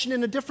also mentioned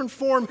in a different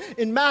form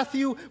in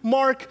Matthew,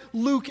 Mark,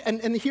 Luke,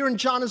 and here in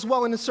John as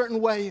well in a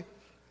certain way.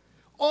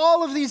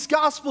 All of these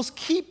gospels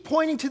keep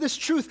pointing to this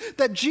truth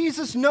that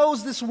Jesus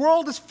knows this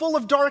world is full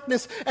of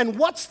darkness, and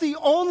what's the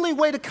only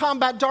way to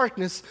combat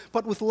darkness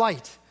but with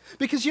light?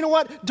 Because you know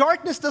what?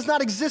 Darkness does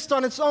not exist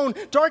on its own.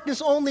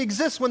 Darkness only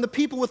exists when the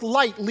people with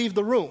light leave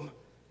the room.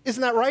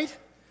 Isn't that right?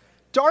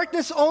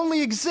 Darkness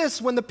only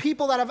exists when the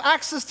people that have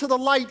access to the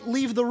light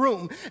leave the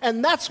room.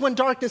 And that's when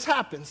darkness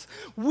happens.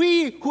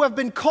 We who have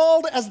been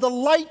called as the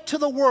light to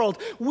the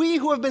world, we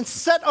who have been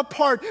set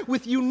apart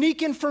with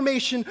unique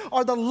information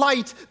are the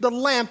light, the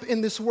lamp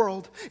in this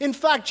world. In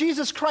fact,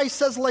 Jesus Christ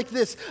says like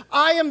this,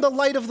 I am the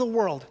light of the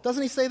world.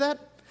 Doesn't he say that?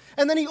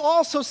 And then he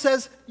also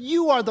says,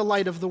 you are the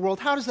light of the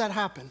world. How does that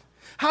happen?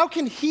 How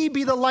can he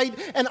be the light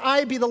and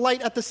I be the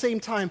light at the same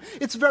time?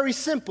 It's very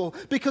simple,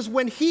 because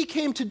when he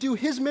came to do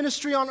his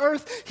ministry on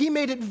earth, he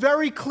made it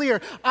very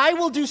clear, I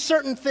will do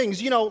certain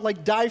things,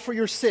 like die for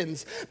your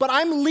sins, but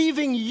I'm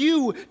leaving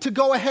you to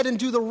go ahead and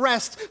do the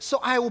rest, so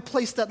I will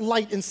place that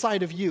light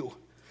inside of you.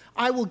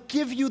 I will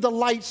give you the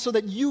light so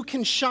that you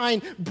can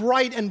shine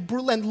bright and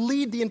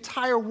lead the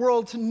entire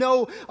world to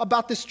know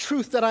about this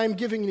truth that I am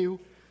giving you.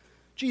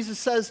 Jesus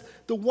says,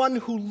 the one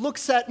who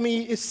looks at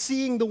me is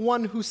seeing the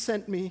one who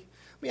sent me.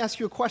 Let me ask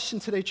you a question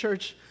today,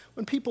 church.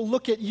 When people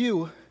look at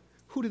you,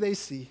 who do they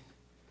see?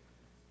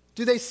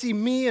 Do they see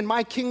me and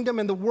my kingdom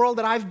and the world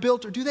that I've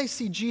built, or do they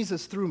see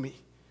Jesus through me?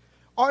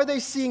 Are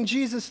they seeing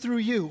Jesus through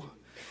you?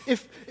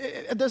 If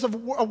there's a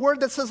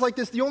word that says like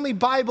this, the only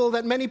Bible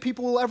that many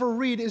people will ever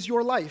read is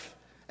your life.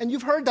 And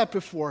you've heard that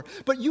before.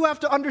 But you have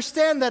to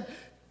understand that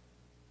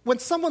when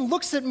someone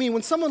looks at me,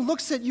 when someone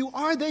looks at you,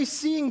 are they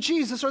seeing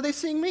Jesus or are they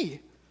seeing me?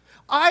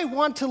 I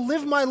want to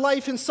live my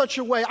life in such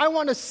a way. I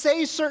want to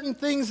say certain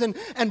things and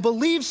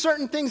believe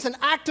certain things and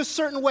act a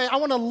certain way. I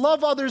want to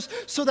love others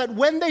so that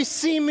when they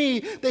see me,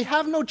 they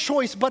have no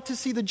choice but to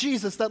see the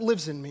Jesus that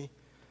lives in me.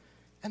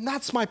 And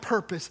that's my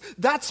purpose.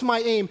 That's my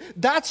aim.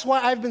 That's why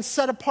I've been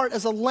set apart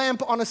as a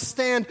lamp on a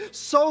stand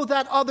so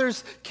that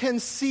others can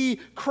see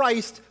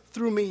Christ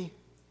through me.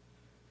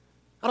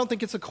 I don't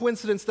think it's a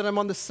coincidence that I'm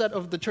on the set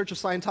of the Church of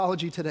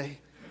Scientology today.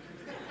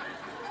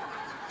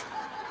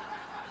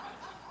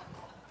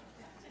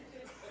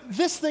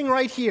 This thing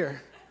right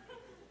here,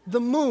 the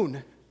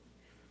moon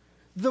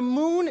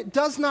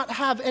does not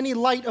have any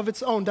light of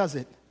its own, does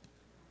it?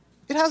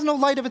 It has no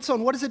light of its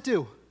own. What does it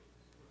do?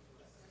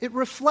 It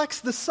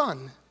reflects the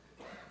sun.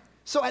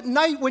 So at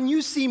night when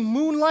you see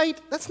moonlight,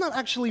 that's not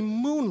actually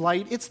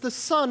moonlight, it's the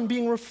sun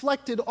being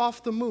reflected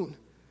off the moon.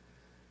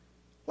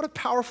 What a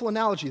powerful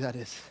analogy that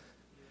is.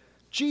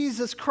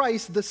 Jesus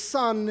Christ, the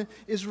sun,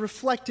 is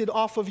reflected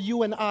off of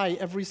you and I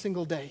every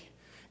single day.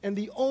 And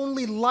the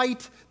only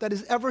light that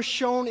is ever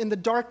shown in the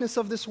darkness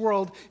of this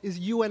world is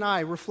you and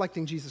I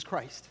reflecting Jesus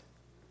Christ.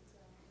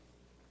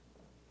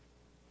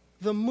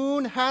 The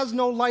moon has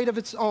no light of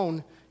its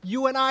own.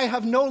 You and I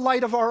have no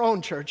light of our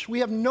own, church. We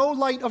have no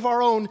light of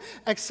our own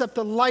except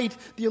the light,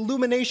 the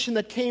illumination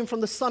that came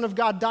from the Son of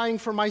God dying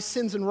for my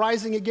sins and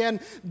rising again.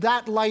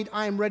 That light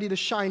I am ready to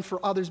shine for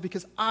others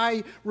because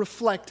I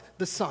reflect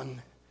the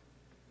sun.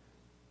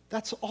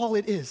 That's all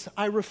it is.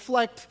 I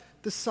reflect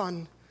the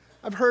sun.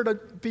 I've heard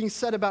it being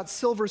said about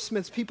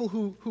silversmiths, people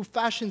who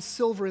fashion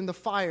silver in the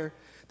fire.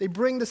 They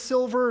bring the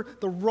silver,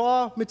 the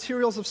raw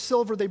materials of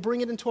silver, they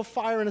bring it into a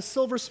fire, and a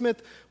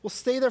silversmith will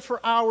stay there for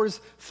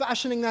hours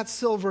fashioning that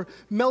silver,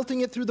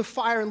 melting it through the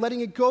fire and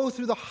letting it go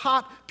through the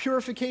hot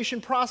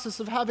purification process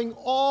of having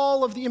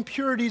all of the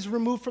impurities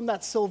removed from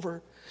that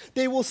silver.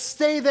 They will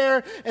stay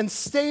there and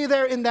stay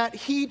there in that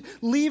heat,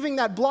 leaving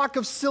that block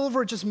of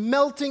silver just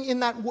melting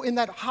in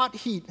that hot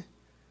heat.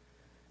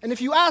 And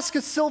if you ask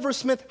a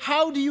silversmith,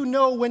 how do you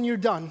know when you're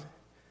done?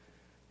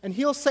 And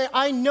he'll say,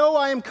 I know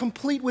I am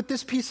complete with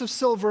this piece of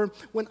silver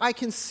when I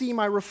can see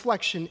my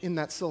reflection in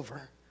that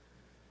silver.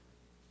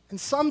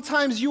 And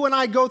sometimes you and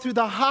I go through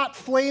the hot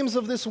flames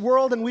of this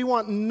world and we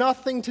want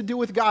nothing to do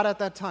with God at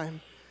that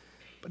time.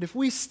 But if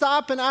we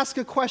stop and ask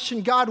a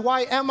question, God,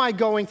 why am I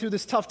going through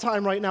this tough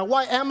time right now?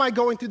 Why am I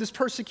going through this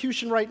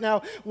persecution right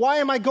now? Why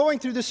am I going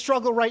through this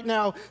struggle right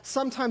now?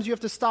 Sometimes you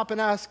have to stop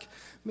and ask,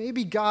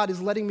 maybe God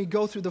is letting me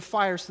go through the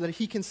fire so that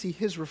he can see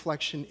his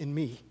reflection in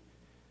me.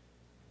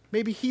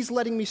 Maybe he's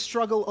letting me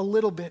struggle a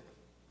little bit.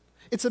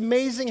 It's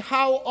amazing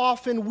how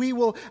often we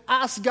will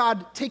ask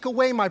God, take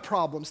away my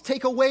problems,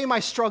 take away my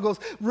struggles,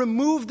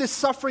 remove this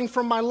suffering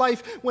from my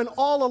life, when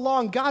all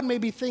along God may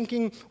be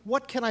thinking,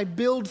 what can I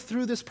build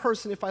through this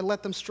person if I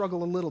let them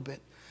struggle a little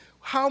bit?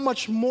 How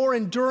much more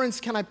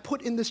endurance can I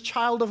put in this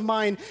child of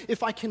mine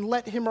if I can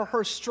let him or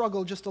her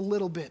struggle just a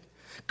little bit?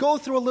 Go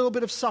through a little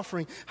bit of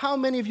suffering. How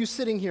many of you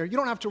sitting here, you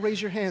don't have to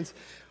raise your hands,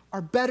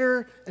 are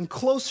better and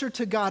closer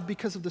to God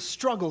because of the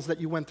struggles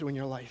that you went through in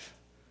your life?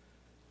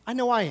 I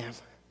know I am.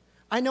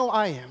 I know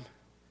I am.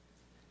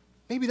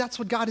 Maybe that's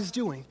what God is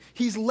doing.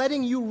 He's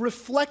letting you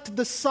reflect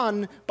the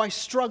sun by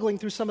struggling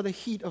through some of the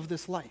heat of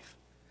this life.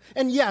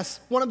 And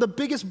yes, one of the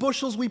biggest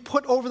bushels we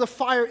put over the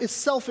fire is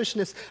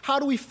selfishness. How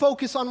do we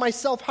focus on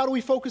myself? How do we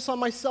focus on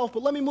myself?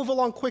 But let me move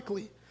along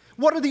quickly.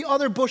 What are the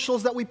other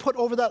bushels that we put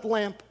over that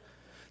lamp?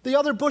 The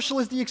other bushel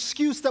is the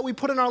excuse that we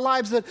put in our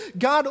lives that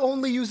God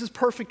only uses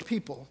perfect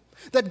people.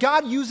 That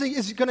God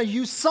is going to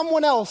use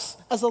someone else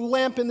as a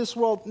lamp in this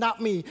world,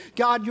 not me.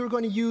 God, you're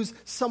going to use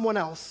someone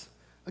else.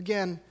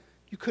 Again,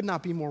 you could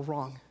not be more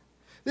wrong.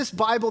 This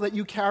Bible that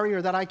you carry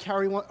or that I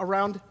carry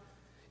around,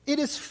 it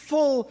is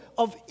full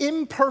of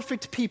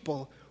imperfect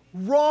people,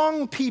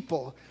 wrong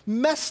people,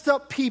 messed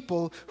up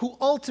people who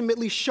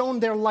ultimately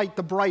shone their light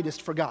the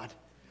brightest for God.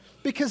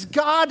 Because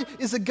God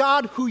is a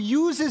God who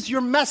uses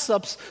your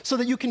mess-ups so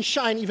that you can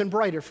shine even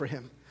brighter for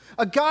him.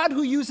 A God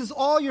who uses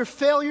all your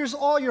failures,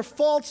 all your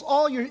faults,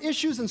 all your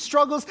issues and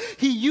struggles,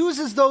 he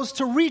uses those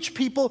to reach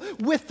people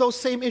with those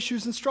same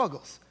issues and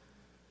struggles.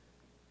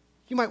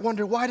 You might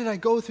wonder, why did I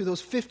go through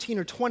those 15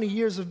 or 20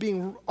 years of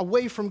being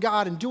away from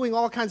God and doing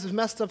all kinds of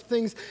messed up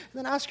things?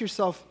 And then ask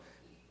yourself,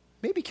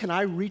 maybe can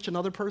I reach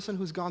another person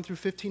who's gone through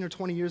 15 or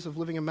 20 years of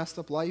living a messed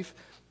up life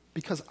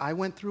because I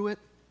went through it?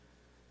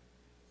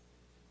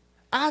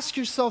 Ask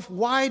yourself,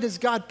 why does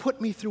God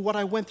put me through what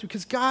I went through?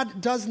 Because God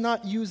does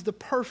not use the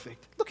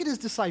perfect. Look at his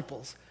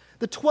disciples,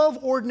 the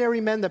 12 ordinary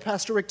men that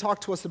Pastor Rick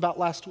talked to us about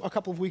a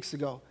couple of weeks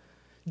ago.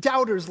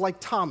 Doubters like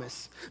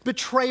Thomas,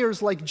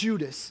 betrayers like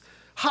Judas,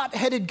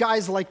 hot-headed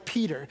guys like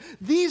Peter.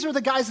 These are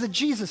the guys that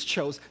Jesus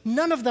chose.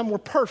 None of them were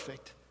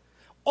perfect.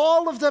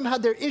 All of them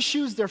had their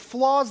issues, their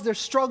flaws, their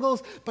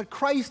struggles, but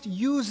Christ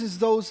uses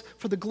those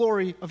for the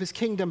glory of his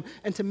kingdom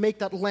and to make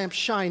that lamp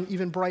shine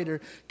even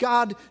brighter.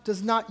 God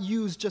does not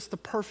use just the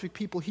perfect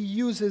people. He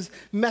uses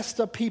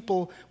messed up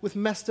people with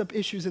messed up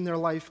issues in their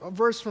life. A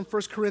verse from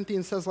 1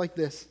 Corinthians says like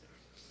this,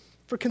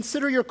 "For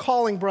consider your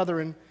calling,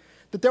 brethren,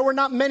 that there were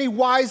not many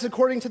wise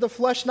according to the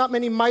flesh, not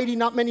many mighty,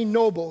 not many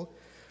noble.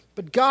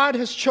 But God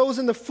has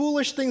chosen the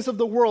foolish things of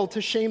the world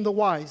to shame the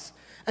wise.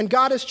 And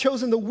God has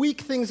chosen the weak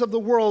things of the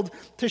world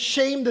to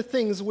shame the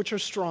things which are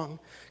strong."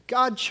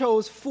 God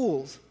chose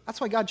fools.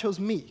 That's why God chose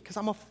me, because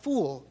I'm a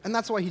fool, and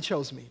that's why he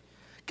chose me.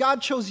 God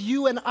chose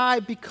you and I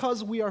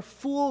because we are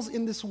fools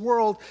in this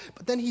world.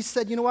 But then he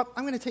said, you know what?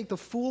 I'm going to take the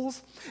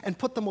fools and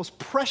put the most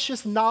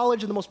precious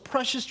knowledge and the most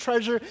precious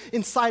treasure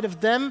inside of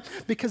them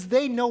because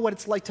they know what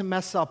it's like to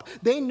mess up.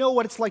 They know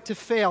what it's like to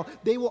fail.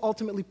 They will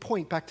ultimately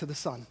point back to the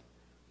sun.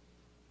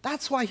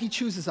 That's why he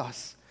chooses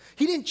us.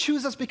 He didn't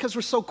choose us because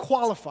we're so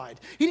qualified.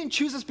 He didn't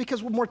choose us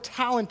because we're more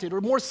talented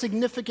or more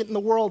significant in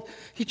the world.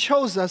 He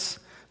chose us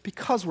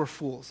because we're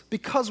fools,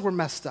 because we're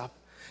messed up.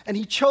 And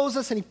he chose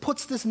us and he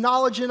puts this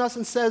knowledge in us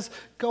and says,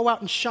 go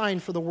out and shine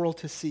for the world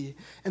to see.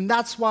 And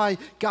that's why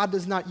God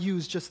does not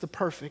use just the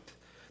perfect.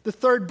 The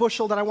third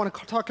bushel that I want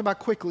to talk about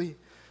quickly,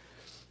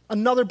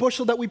 another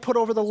bushel that we put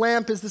over the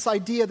lamp is this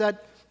idea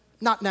that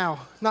not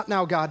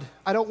now, God.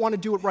 I don't want to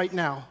do it right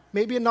now.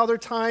 Maybe another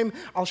time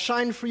I'll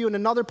shine for you in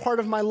another part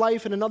of my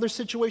life, in another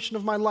situation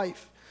of my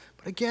life.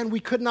 But again, we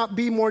could not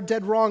be more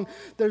dead wrong.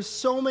 There's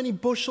so many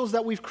bushels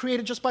that we've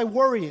created just by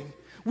worrying.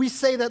 We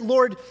say that,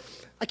 Lord,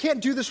 I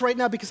can't do this right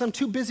now because I'm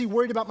too busy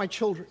worried about my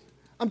children.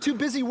 I'm too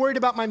busy worried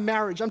about my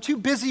marriage. I'm too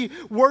busy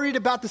worried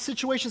about the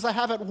situations I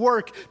have at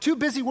work. Too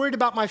busy worried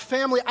about my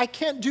family. I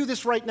can't do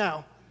this right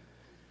now.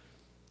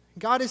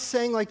 God is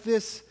saying like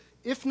this,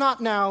 if not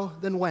now,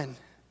 then when?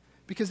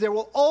 Because there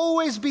will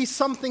always be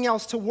something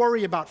else to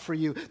worry about for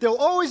you. There will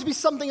always be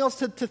something else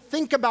to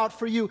think about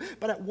for you.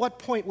 But at what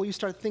point will you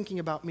start thinking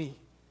about me?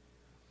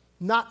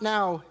 Not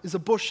now is a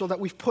bushel that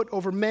we've put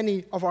over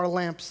many of our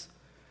lamps.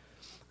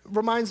 It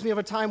reminds me of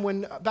a time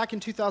when, back in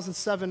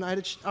 2007, I had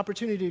an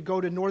opportunity to go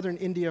to northern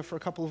India for a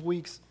couple of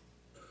weeks.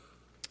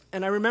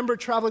 And I remember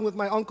traveling with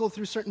my uncle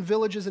through certain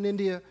villages in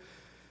India.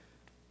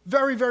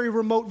 Very, very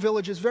remote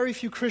villages, very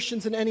few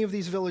Christians in any of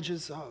these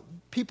villages.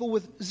 People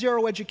with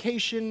zero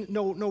education,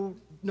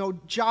 no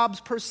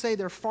jobs per se.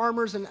 They're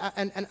farmers and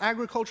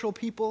agricultural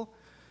people.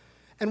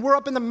 And we're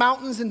up in the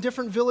mountains in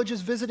different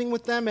villages visiting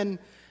with them. And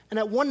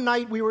at one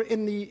night we were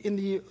in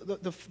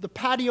the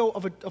patio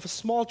of a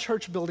small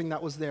church building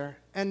that was there.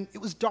 And it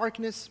was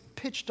darkness,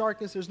 pitch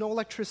darkness. There's no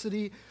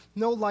electricity,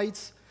 no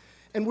lights.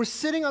 And we're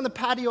sitting on the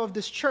patio of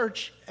this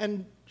church,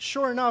 and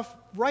sure enough,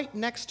 right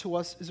next to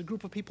us is a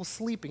group of people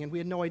sleeping, and we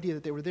had no idea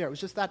that they were there. It was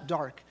just that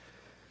dark.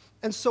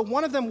 And so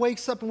one of them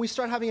wakes up, and we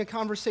start having a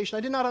conversation. I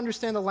did not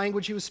understand the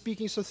language he was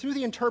speaking, so through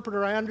the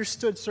interpreter, I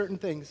understood certain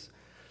things.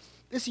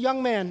 This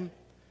young man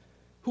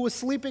who was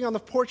sleeping on the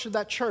porch of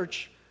that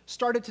church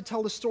started to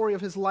tell the story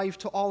of his life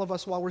to all of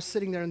us while we're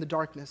sitting there in the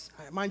darkness.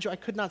 Mind you, I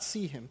could not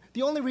see him.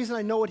 The only reason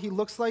I know what he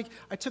looks like,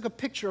 I took a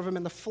picture of him,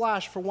 and the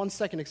flash for 1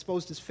 second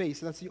exposed his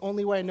face, and that's the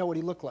only way I know what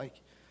he looked like.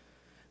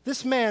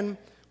 This man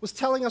was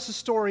telling us a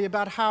story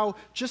about how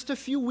just a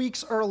few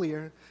weeks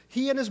earlier,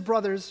 he and his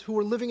brothers, who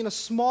were living in a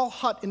small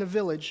hut in a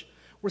village,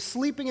 were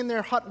sleeping in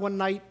their hut one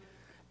night,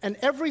 and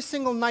every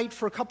single night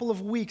for a couple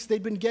of weeks,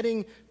 they'd been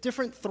getting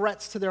different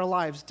threats to their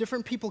lives,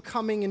 different people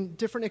coming in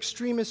different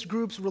extremist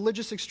groups,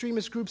 religious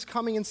extremist groups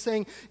coming and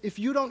saying, if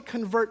you don't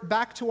convert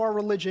back to our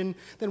religion,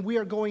 then we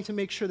are going to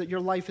make sure that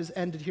your life is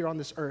ended here on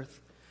this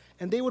earth.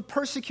 And they would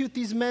persecute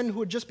these men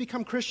who had just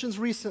become Christians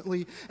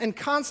recently and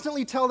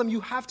constantly tell them,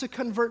 you have to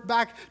convert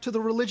back to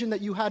the religion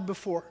that you had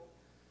before.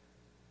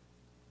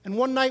 And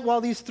one night while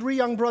these three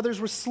young brothers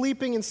were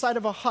sleeping inside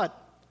of a hut,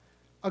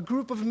 a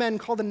group of men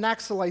called the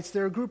Naxalites,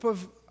 they're a group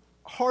of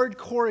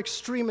hardcore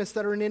extremists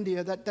that are in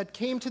India that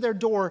came to their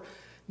door,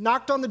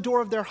 knocked on the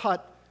door of their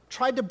hut,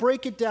 tried to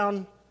break it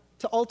down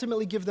to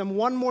ultimately give them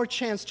one more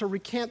chance to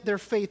recant their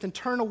faith and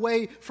turn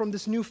away from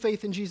this new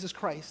faith in Jesus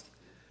Christ.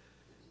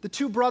 The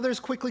two brothers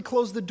quickly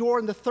closed the door,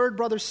 and the third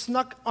brother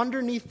snuck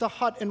underneath the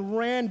hut and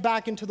ran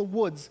back into the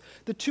woods.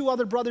 The two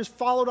other brothers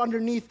followed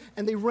underneath,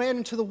 and they ran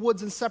into the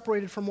woods and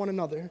separated from one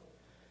another.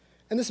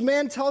 And this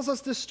man tells us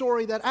this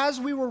story that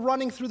as we were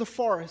running through the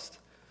forest,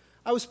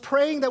 I was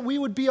praying that we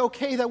would be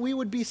okay, that we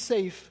would be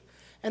safe.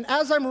 And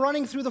as I'm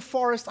running through the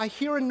forest, I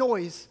hear a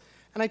noise,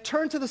 and I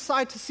turn to the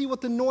side to see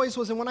what the noise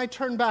was, and when I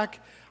turn back,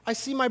 I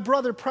see my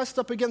brother pressed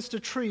up against a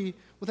tree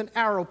with an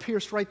arrow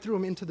pierced right through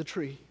him into the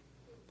tree.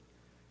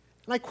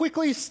 And I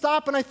quickly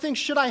stop and I think,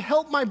 should I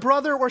help my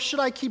brother or should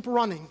I keep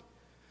running?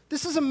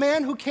 This is a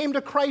man who came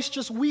to Christ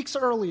just weeks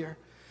earlier,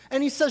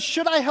 and he says,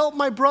 should I help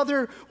my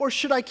brother or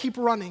should I keep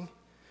running?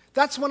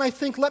 That's when I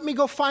think, let me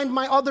go find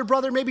my other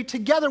brother. Maybe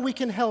together we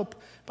can help.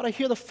 But I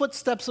hear the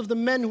footsteps of the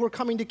men who are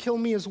coming to kill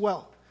me as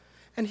well.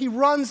 And he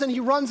runs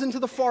into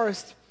the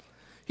forest.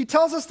 He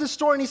tells us this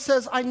story and he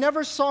says, I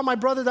never saw my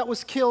brother that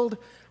was killed.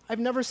 I've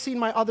never seen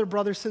my other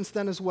brother since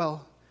then as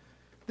well.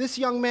 This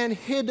young man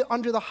hid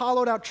under the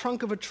hollowed out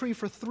trunk of a tree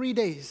for 3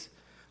 days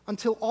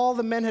until all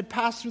the men had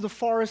passed through the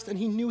forest and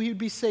he knew he would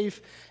be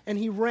safe, and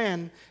he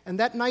ran.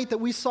 And that night that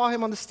we saw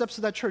him on the steps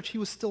of that church, he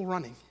was still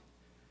running.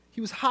 He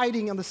was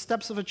hiding on the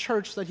steps of a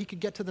church so that he could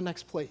get to the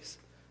next place.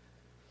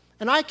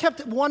 And I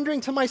kept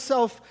wondering to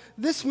myself,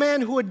 this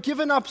man who had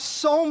given up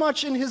so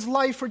much in his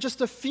life for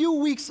just a few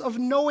weeks of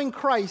knowing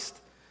Christ,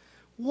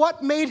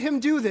 what made him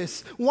do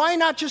this? Why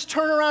not just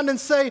turn around and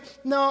say,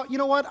 no, you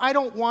know what? I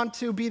don't want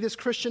to be this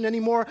Christian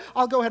anymore.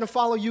 I'll go ahead and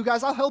follow you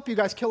guys. I'll help you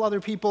guys kill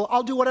other people.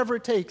 I'll do whatever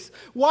it takes.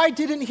 Why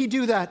didn't he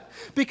do that?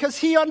 Because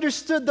he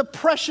understood the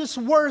precious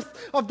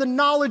worth of the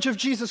knowledge of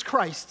Jesus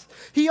Christ.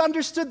 He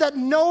understood that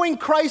knowing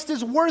Christ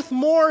is worth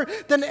more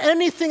than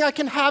anything I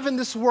can have in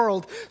this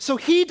world. So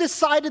he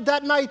decided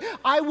that night,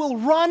 I will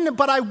run,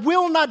 but I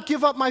will not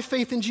give up my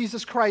faith in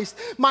Jesus Christ.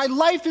 My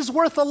life is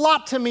worth a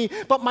lot to me,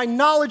 but my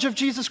knowledge of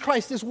Jesus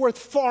Christ is worth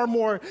far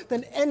more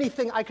than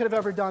anything I could have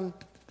ever done.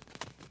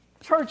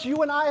 Church, you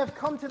and I have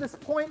come to this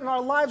point in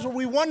our lives where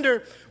we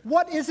wonder,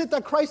 what is it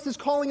that Christ is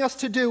calling us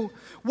to do?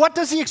 What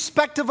does he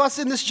expect of us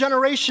in this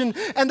generation?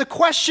 And the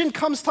question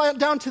comes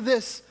down to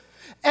this: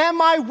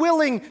 am I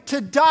willing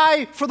to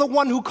die for the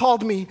one who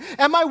called me?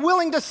 Am I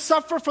willing to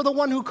suffer for the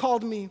one who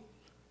called me?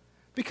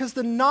 Because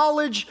the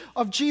knowledge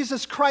of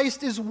Jesus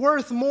Christ is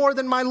worth more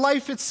than my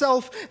life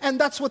itself, and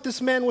that's what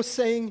this man was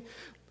saying.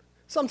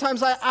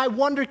 Sometimes I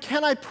wonder,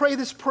 can I pray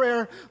this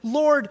prayer?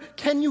 Lord,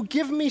 can you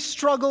give me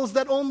struggles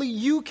that only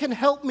you can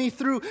help me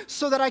through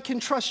so that I can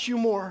trust you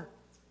more?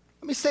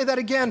 Let me say that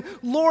again.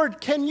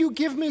 Lord, can you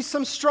give me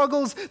some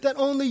struggles that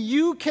only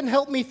you can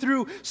help me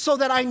through so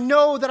that I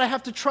know that I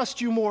have to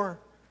trust you more?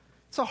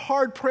 It's a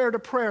hard prayer to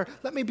pray.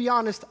 Let me be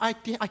honest, I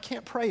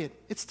can't pray it.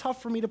 It's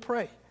tough for me to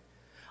pray.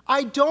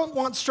 I don't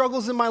want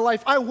struggles in my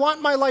life. I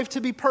want my life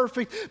to be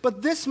perfect.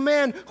 But this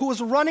man who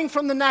was running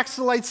from the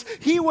Naxalites,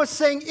 he was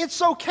saying,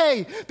 it's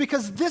okay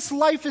because this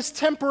life is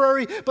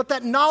temporary, but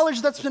that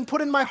knowledge that's been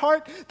put in my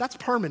heart, that's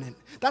permanent.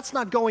 That's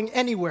not going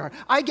anywhere.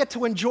 I get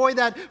to enjoy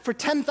that for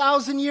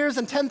 10,000 years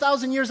and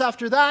 10,000 years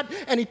after that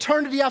and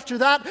eternity after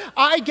that.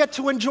 I get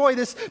to enjoy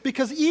this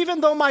because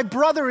even though my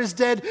brother is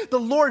dead, the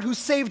Lord who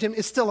saved him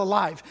is still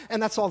alive.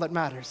 And that's all that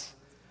matters.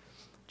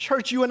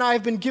 Church, you and I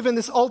have been given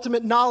this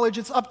ultimate knowledge.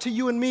 It's up to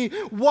you and me.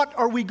 What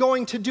are we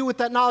going to do with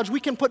that knowledge? We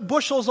can put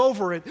bushels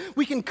over it.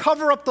 We can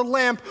cover up the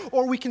lamp,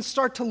 or we can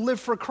start to live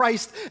for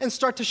Christ and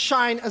start to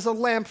shine as a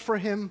lamp for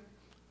Him.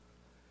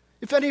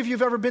 If any of you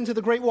have ever been to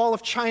the Great Wall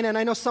of China, and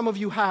I know some of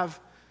you have,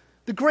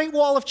 the Great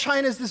Wall of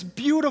China is this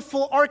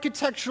beautiful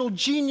architectural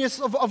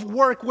genius of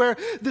work where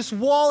this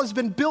wall has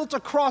been built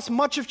across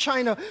much of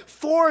China.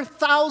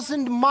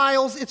 4,000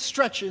 miles it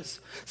stretches.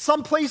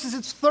 Some places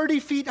it's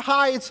 30 feet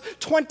high, it's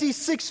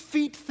 26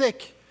 feet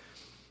thick.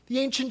 The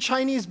ancient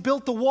Chinese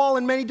built the wall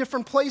in many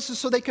different places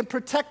so they could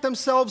protect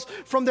themselves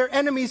from their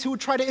enemies who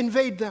would try to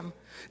invade them.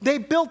 They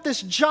built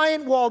this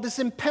giant wall, this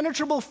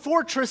impenetrable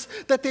fortress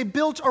that they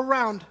built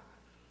around.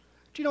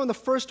 Do you know in the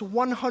first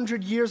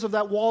 100 years of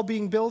that wall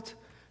being built,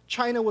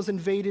 China was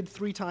invaded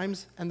 3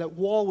 times, and that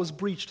wall was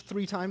breached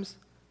 3 times.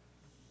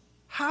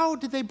 How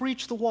did they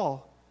breach the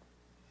wall?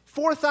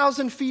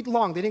 4,000 feet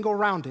long, they didn't go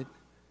around it.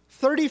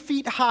 30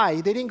 feet high,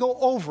 they didn't go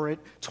over it.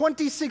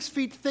 26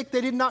 feet thick,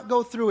 they did not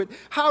go through it.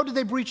 How did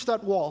they breach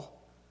that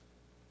wall?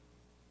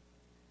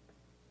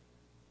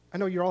 I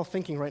know you're all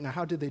thinking right now,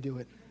 how did they do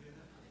it?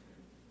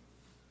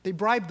 They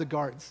bribed the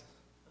guards.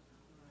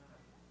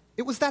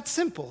 It was that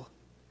simple.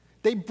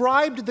 They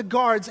bribed the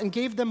guards and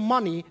gave them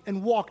money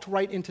and walked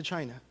right into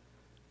China.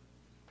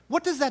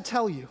 What does that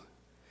tell you?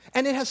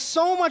 And it has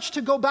so much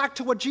to go back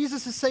to what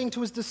Jesus is saying to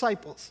his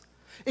disciples.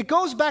 It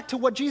goes back to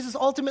what Jesus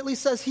ultimately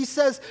says. He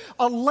says,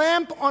 a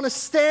lamp on a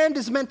stand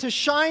is meant to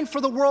shine for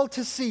the world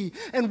to see.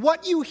 And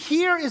what you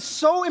hear is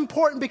so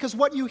important because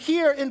what you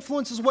hear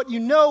influences what you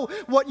know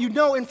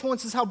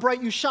influences how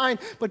bright you shine.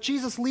 But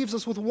Jesus leaves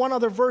us with one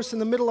other verse in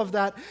the middle of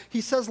that.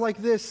 He says like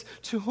this,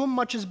 to whom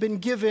much has been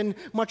given,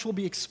 much will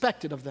be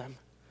expected of them.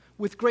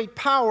 With great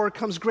power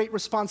comes great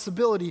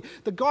responsibility.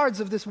 The guards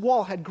of this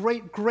wall had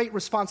great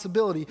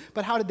responsibility,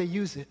 but how did they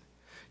use it?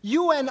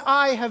 You and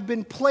I have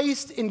been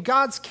placed in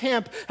God's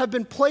camp, have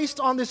been placed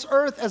on this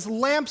earth as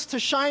lamps to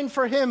shine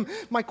for Him.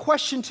 My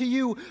question to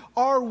you,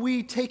 are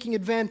we taking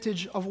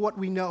advantage of what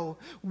we know?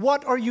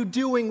 What are you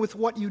doing with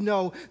what you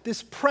know?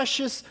 This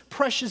precious,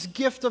 precious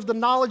gift of the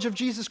knowledge of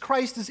Jesus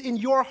Christ is in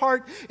your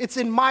heart. It's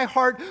in my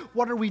heart.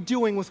 What are we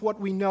doing with what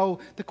we know?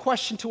 The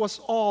question to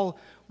us all,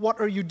 what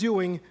are you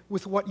doing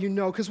with what you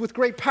know? Because with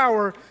great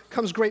power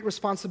comes great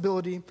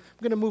responsibility. I'm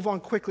going to move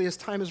on quickly as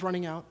time is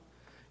running out.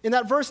 In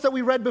that verse that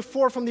we read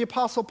before from the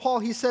Apostle Paul,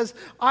 he says,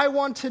 I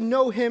want to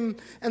know Him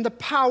and the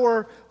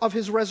power of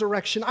His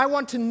resurrection. I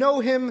want to know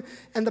Him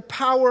and the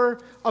power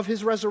of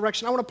His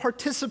resurrection. I want to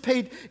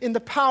participate in the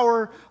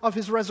power of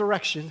His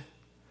resurrection.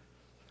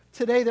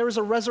 Today, there is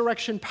a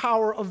resurrection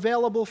power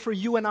available for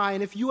you and I.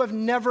 And if you have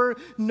never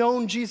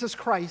known Jesus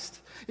Christ,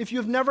 if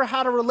you've never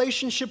had a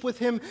relationship with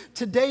Him,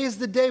 today is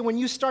the day when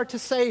you start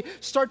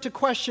to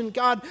question,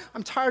 God,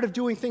 I'm tired of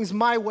doing things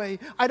my way.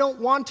 I don't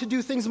want to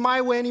do things my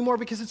way anymore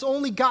because it's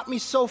only got me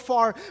so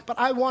far, but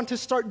I want to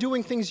start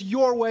doing things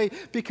your way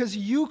because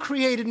you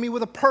created me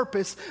with a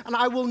purpose, and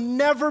I will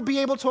never be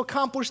able to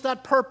accomplish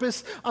that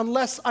purpose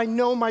unless I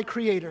know my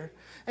Creator.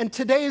 And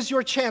today is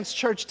your chance,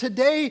 church.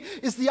 Today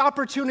is the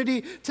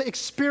opportunity to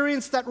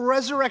experience that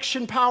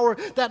resurrection power,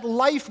 that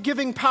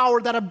life-giving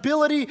power, that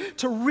ability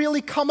to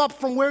really come up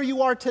from where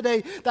you are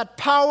today, that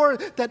power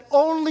that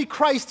only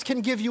Christ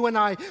can give you and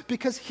I,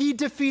 because He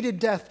defeated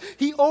death.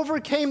 He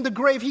overcame the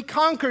grave. He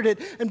conquered it.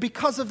 And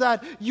because of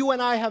that, you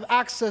and I have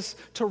access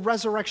to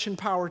resurrection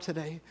power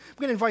today. I'm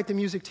going to invite the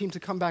music team to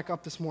come back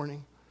up this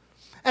morning.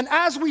 And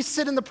as we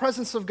sit in the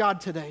presence of God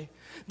today,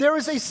 there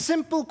is a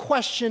simple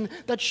question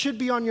that should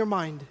be on your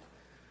mind.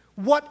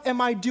 What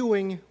am I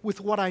doing with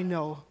what I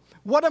know?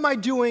 What am I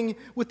doing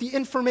with the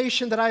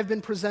information that I've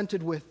been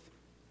presented with?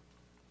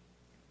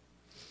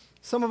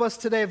 Some of us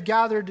today have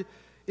gathered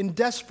in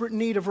desperate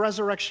need of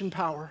resurrection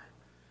power.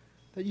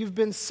 That you've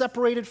been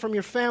separated from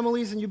your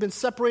families and you've been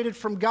separated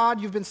from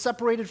God. You've been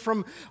separated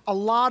from a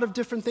lot of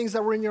different things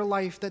that were in your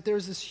life. That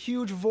there's this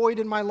huge void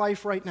in my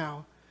life right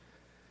now.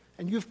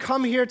 And you've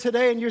come here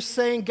today and you're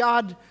saying,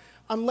 God,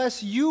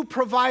 unless you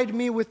provide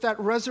me with that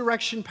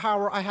resurrection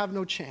power, I have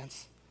no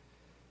chance.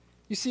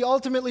 You see,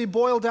 ultimately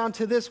boiled down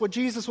to this, what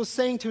Jesus was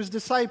saying to His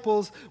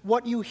disciples,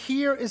 what you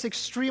hear is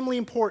extremely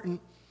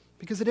important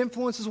because it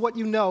influences what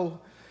you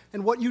know.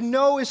 And what you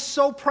know is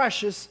so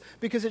precious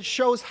because it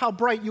shows how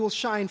bright you will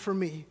shine for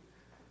me.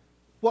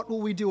 What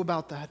will we do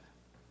about that?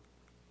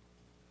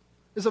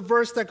 There's a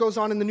verse that goes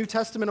on in the New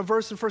Testament, a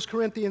verse in 1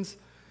 Corinthians,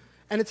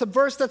 and it's a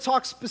verse that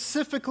talks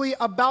specifically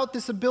about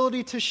this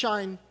ability to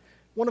shine.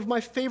 One of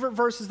my favorite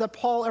verses that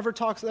Paul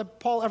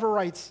ever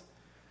writes.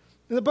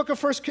 In the book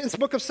of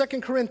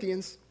 2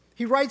 Corinthians,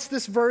 he writes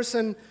this verse,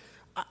 and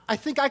I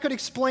think I could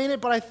explain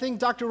it, but I think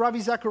Dr. Ravi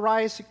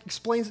Zacharias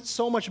explains it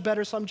so much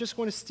better, so I'm just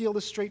going to steal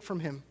this straight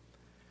from him.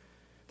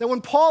 That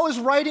when Paul is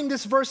writing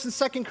this verse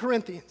in 2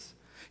 Corinthians,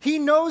 he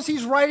knows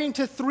he's writing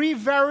to three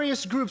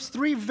various groups,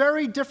 three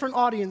very different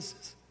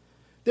audiences.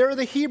 There are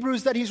the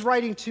Hebrews that he's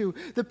writing to,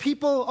 the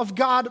people of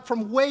God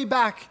from way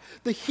back,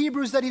 the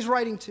Hebrews that he's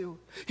writing to.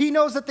 He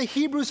knows that the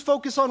Hebrews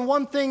focus on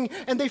one thing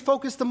and they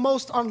focus the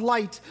most on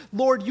light.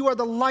 Lord, you are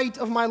the light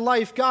of my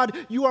life. God,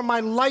 you are my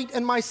light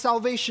and my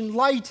salvation.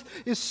 Light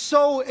is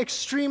so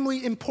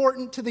extremely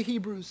important to the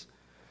Hebrews.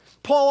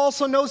 Paul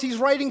also knows he's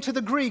writing to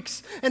the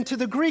Greeks, and to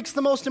the Greeks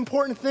the most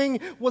important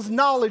thing was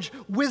knowledge,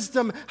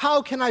 wisdom.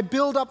 How can I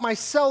build up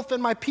myself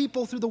and my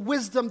people through the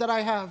wisdom that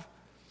I have?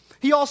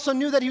 He also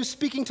knew that he was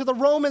speaking to the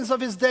Romans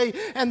of his day,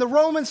 and the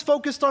Romans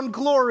focused on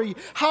glory.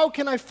 How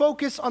can I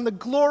focus on the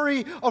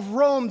glory of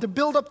Rome to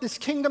build up this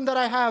kingdom that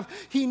I have?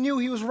 He knew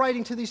he was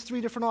writing to these three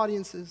different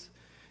audiences.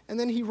 And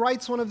then he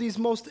writes one of these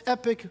most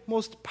epic,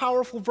 most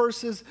powerful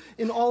verses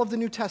in all of the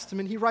New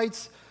Testament. He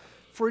writes,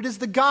 "For it is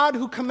the God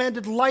who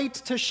commanded light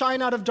to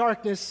shine out of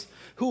darkness,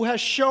 who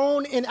has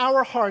shone in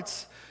our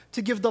hearts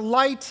to give the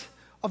light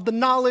of the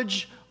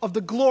knowledge of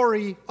the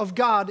glory of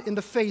God in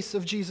the face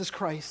of Jesus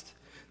Christ."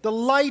 The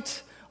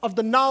light of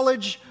the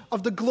knowledge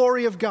of the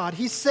glory of God.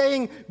 He's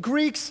saying,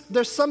 Greeks,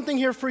 there's something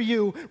here for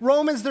you.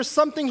 Romans, there's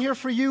something here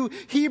for you.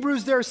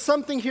 Hebrews, there's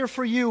something here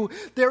for you.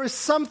 There is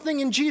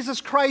something in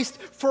Jesus Christ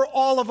for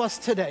all of us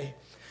today.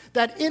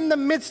 That in the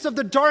midst of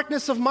the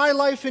darkness of my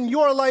life and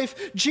your life,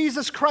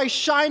 Jesus Christ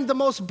shined the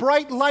most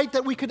bright light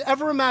that we could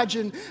ever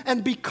imagine.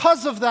 And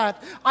because of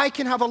that, I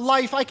can have a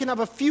life, I can have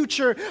a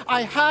future,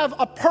 I have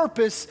a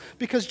purpose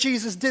because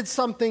Jesus did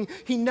something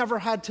he never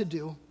had to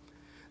do.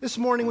 This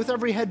morning, with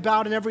every head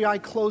bowed and every eye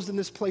closed in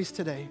this place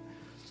today,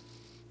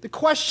 the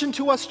question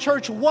to us,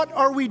 church, what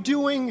are we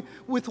doing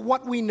with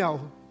what we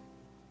know?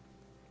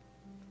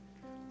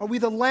 Are we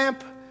the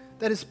lamp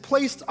that is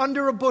placed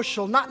under a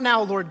bushel? Not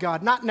now, Lord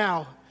God, not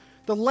now.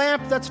 The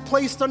lamp that's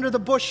placed under the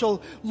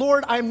bushel,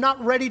 Lord, I'm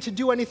not ready to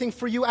do anything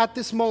for you at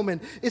this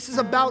moment. This is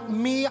about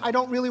me. I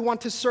don't really want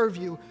to serve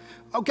you.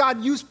 Oh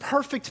God, use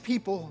perfect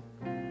people.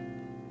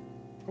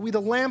 Are we the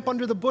lamp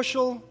under the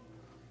bushel?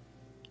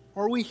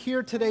 Or are we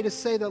here today to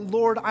say that,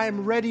 Lord, I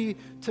am ready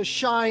to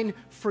shine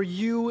for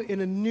you in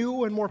a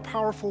new and more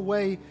powerful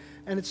way?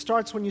 And it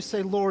starts when you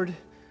say, Lord,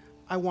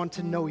 I want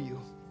to know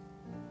you.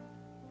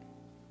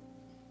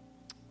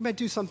 We might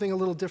do something a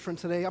little different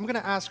today. I'm going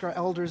to ask our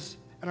elders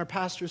and our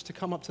pastors to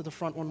come up to the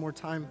front one more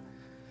time.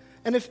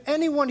 And if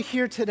anyone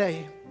here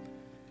today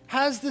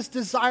has this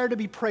desire to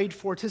be prayed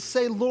for, to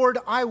say, Lord,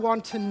 I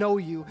want to know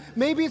you.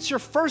 Maybe it's your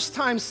first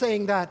time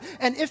saying that.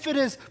 And if it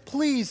is,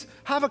 please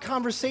have a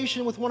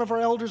conversation with one of our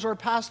elders or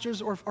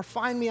pastors or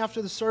find me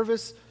after the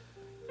service.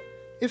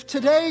 If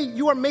today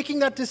you are making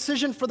that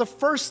decision for the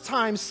first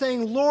time,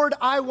 saying, Lord,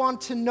 I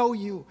want to know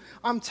you.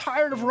 I'm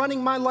tired of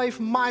running my life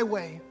my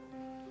way.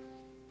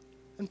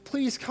 And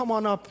please come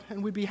on up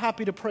and we'd be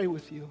happy to pray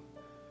with you.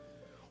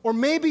 Or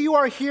maybe you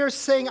are here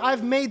saying,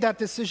 I've made that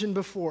decision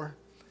before.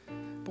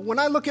 But when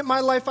I look at my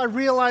life, I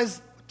realize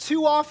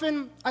too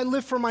often I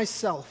live for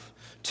myself.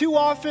 Too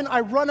often I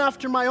run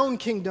after my own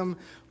kingdom.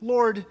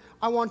 Lord,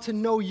 I want to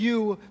know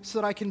you so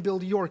that I can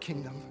build your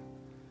kingdom.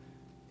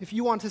 If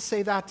you want to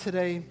say that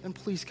today, then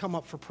please come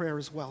up for prayer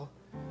as well.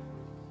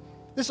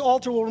 This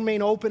altar will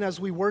remain open as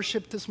we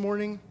worship this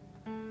morning.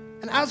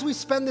 And as we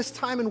spend this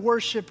time in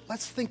worship,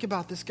 let's think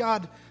about this.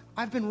 God,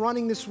 I've been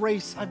running this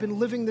race. I've been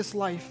living this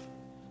life.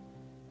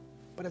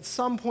 But at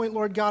some point,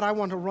 Lord God, I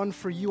want to run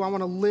for you. I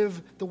want to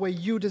live the way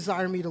you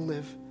desire me to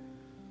live.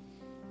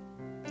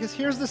 Because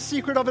here's the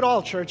secret of it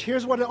all, church.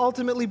 Here's what it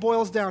ultimately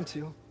boils down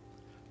to.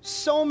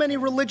 So many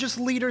religious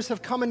leaders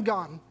have come and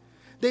gone.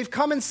 They've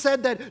come and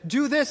said that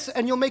do this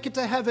and you'll make it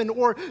to heaven,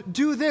 or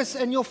do this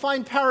and you'll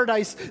find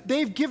paradise.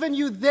 They've given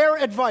you their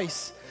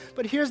advice.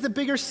 But here's the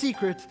bigger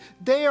secret.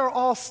 They are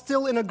all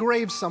still in a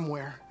grave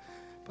somewhere.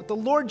 But the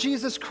Lord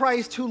Jesus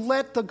Christ, who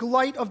let the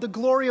light of the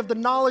glory of the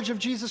knowledge of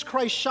Jesus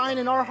Christ shine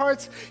in our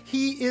hearts,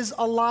 he is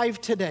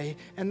alive today.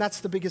 And that's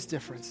the biggest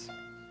difference.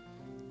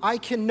 I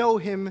can know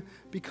him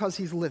because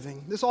he's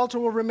living. This altar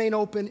will remain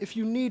open. If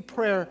you need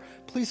prayer,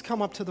 please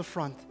come up to the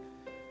front.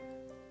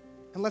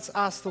 And let's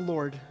ask the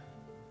Lord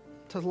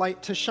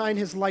to shine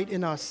his light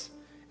in us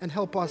and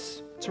help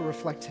us to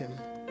reflect him.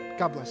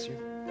 God bless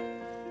you.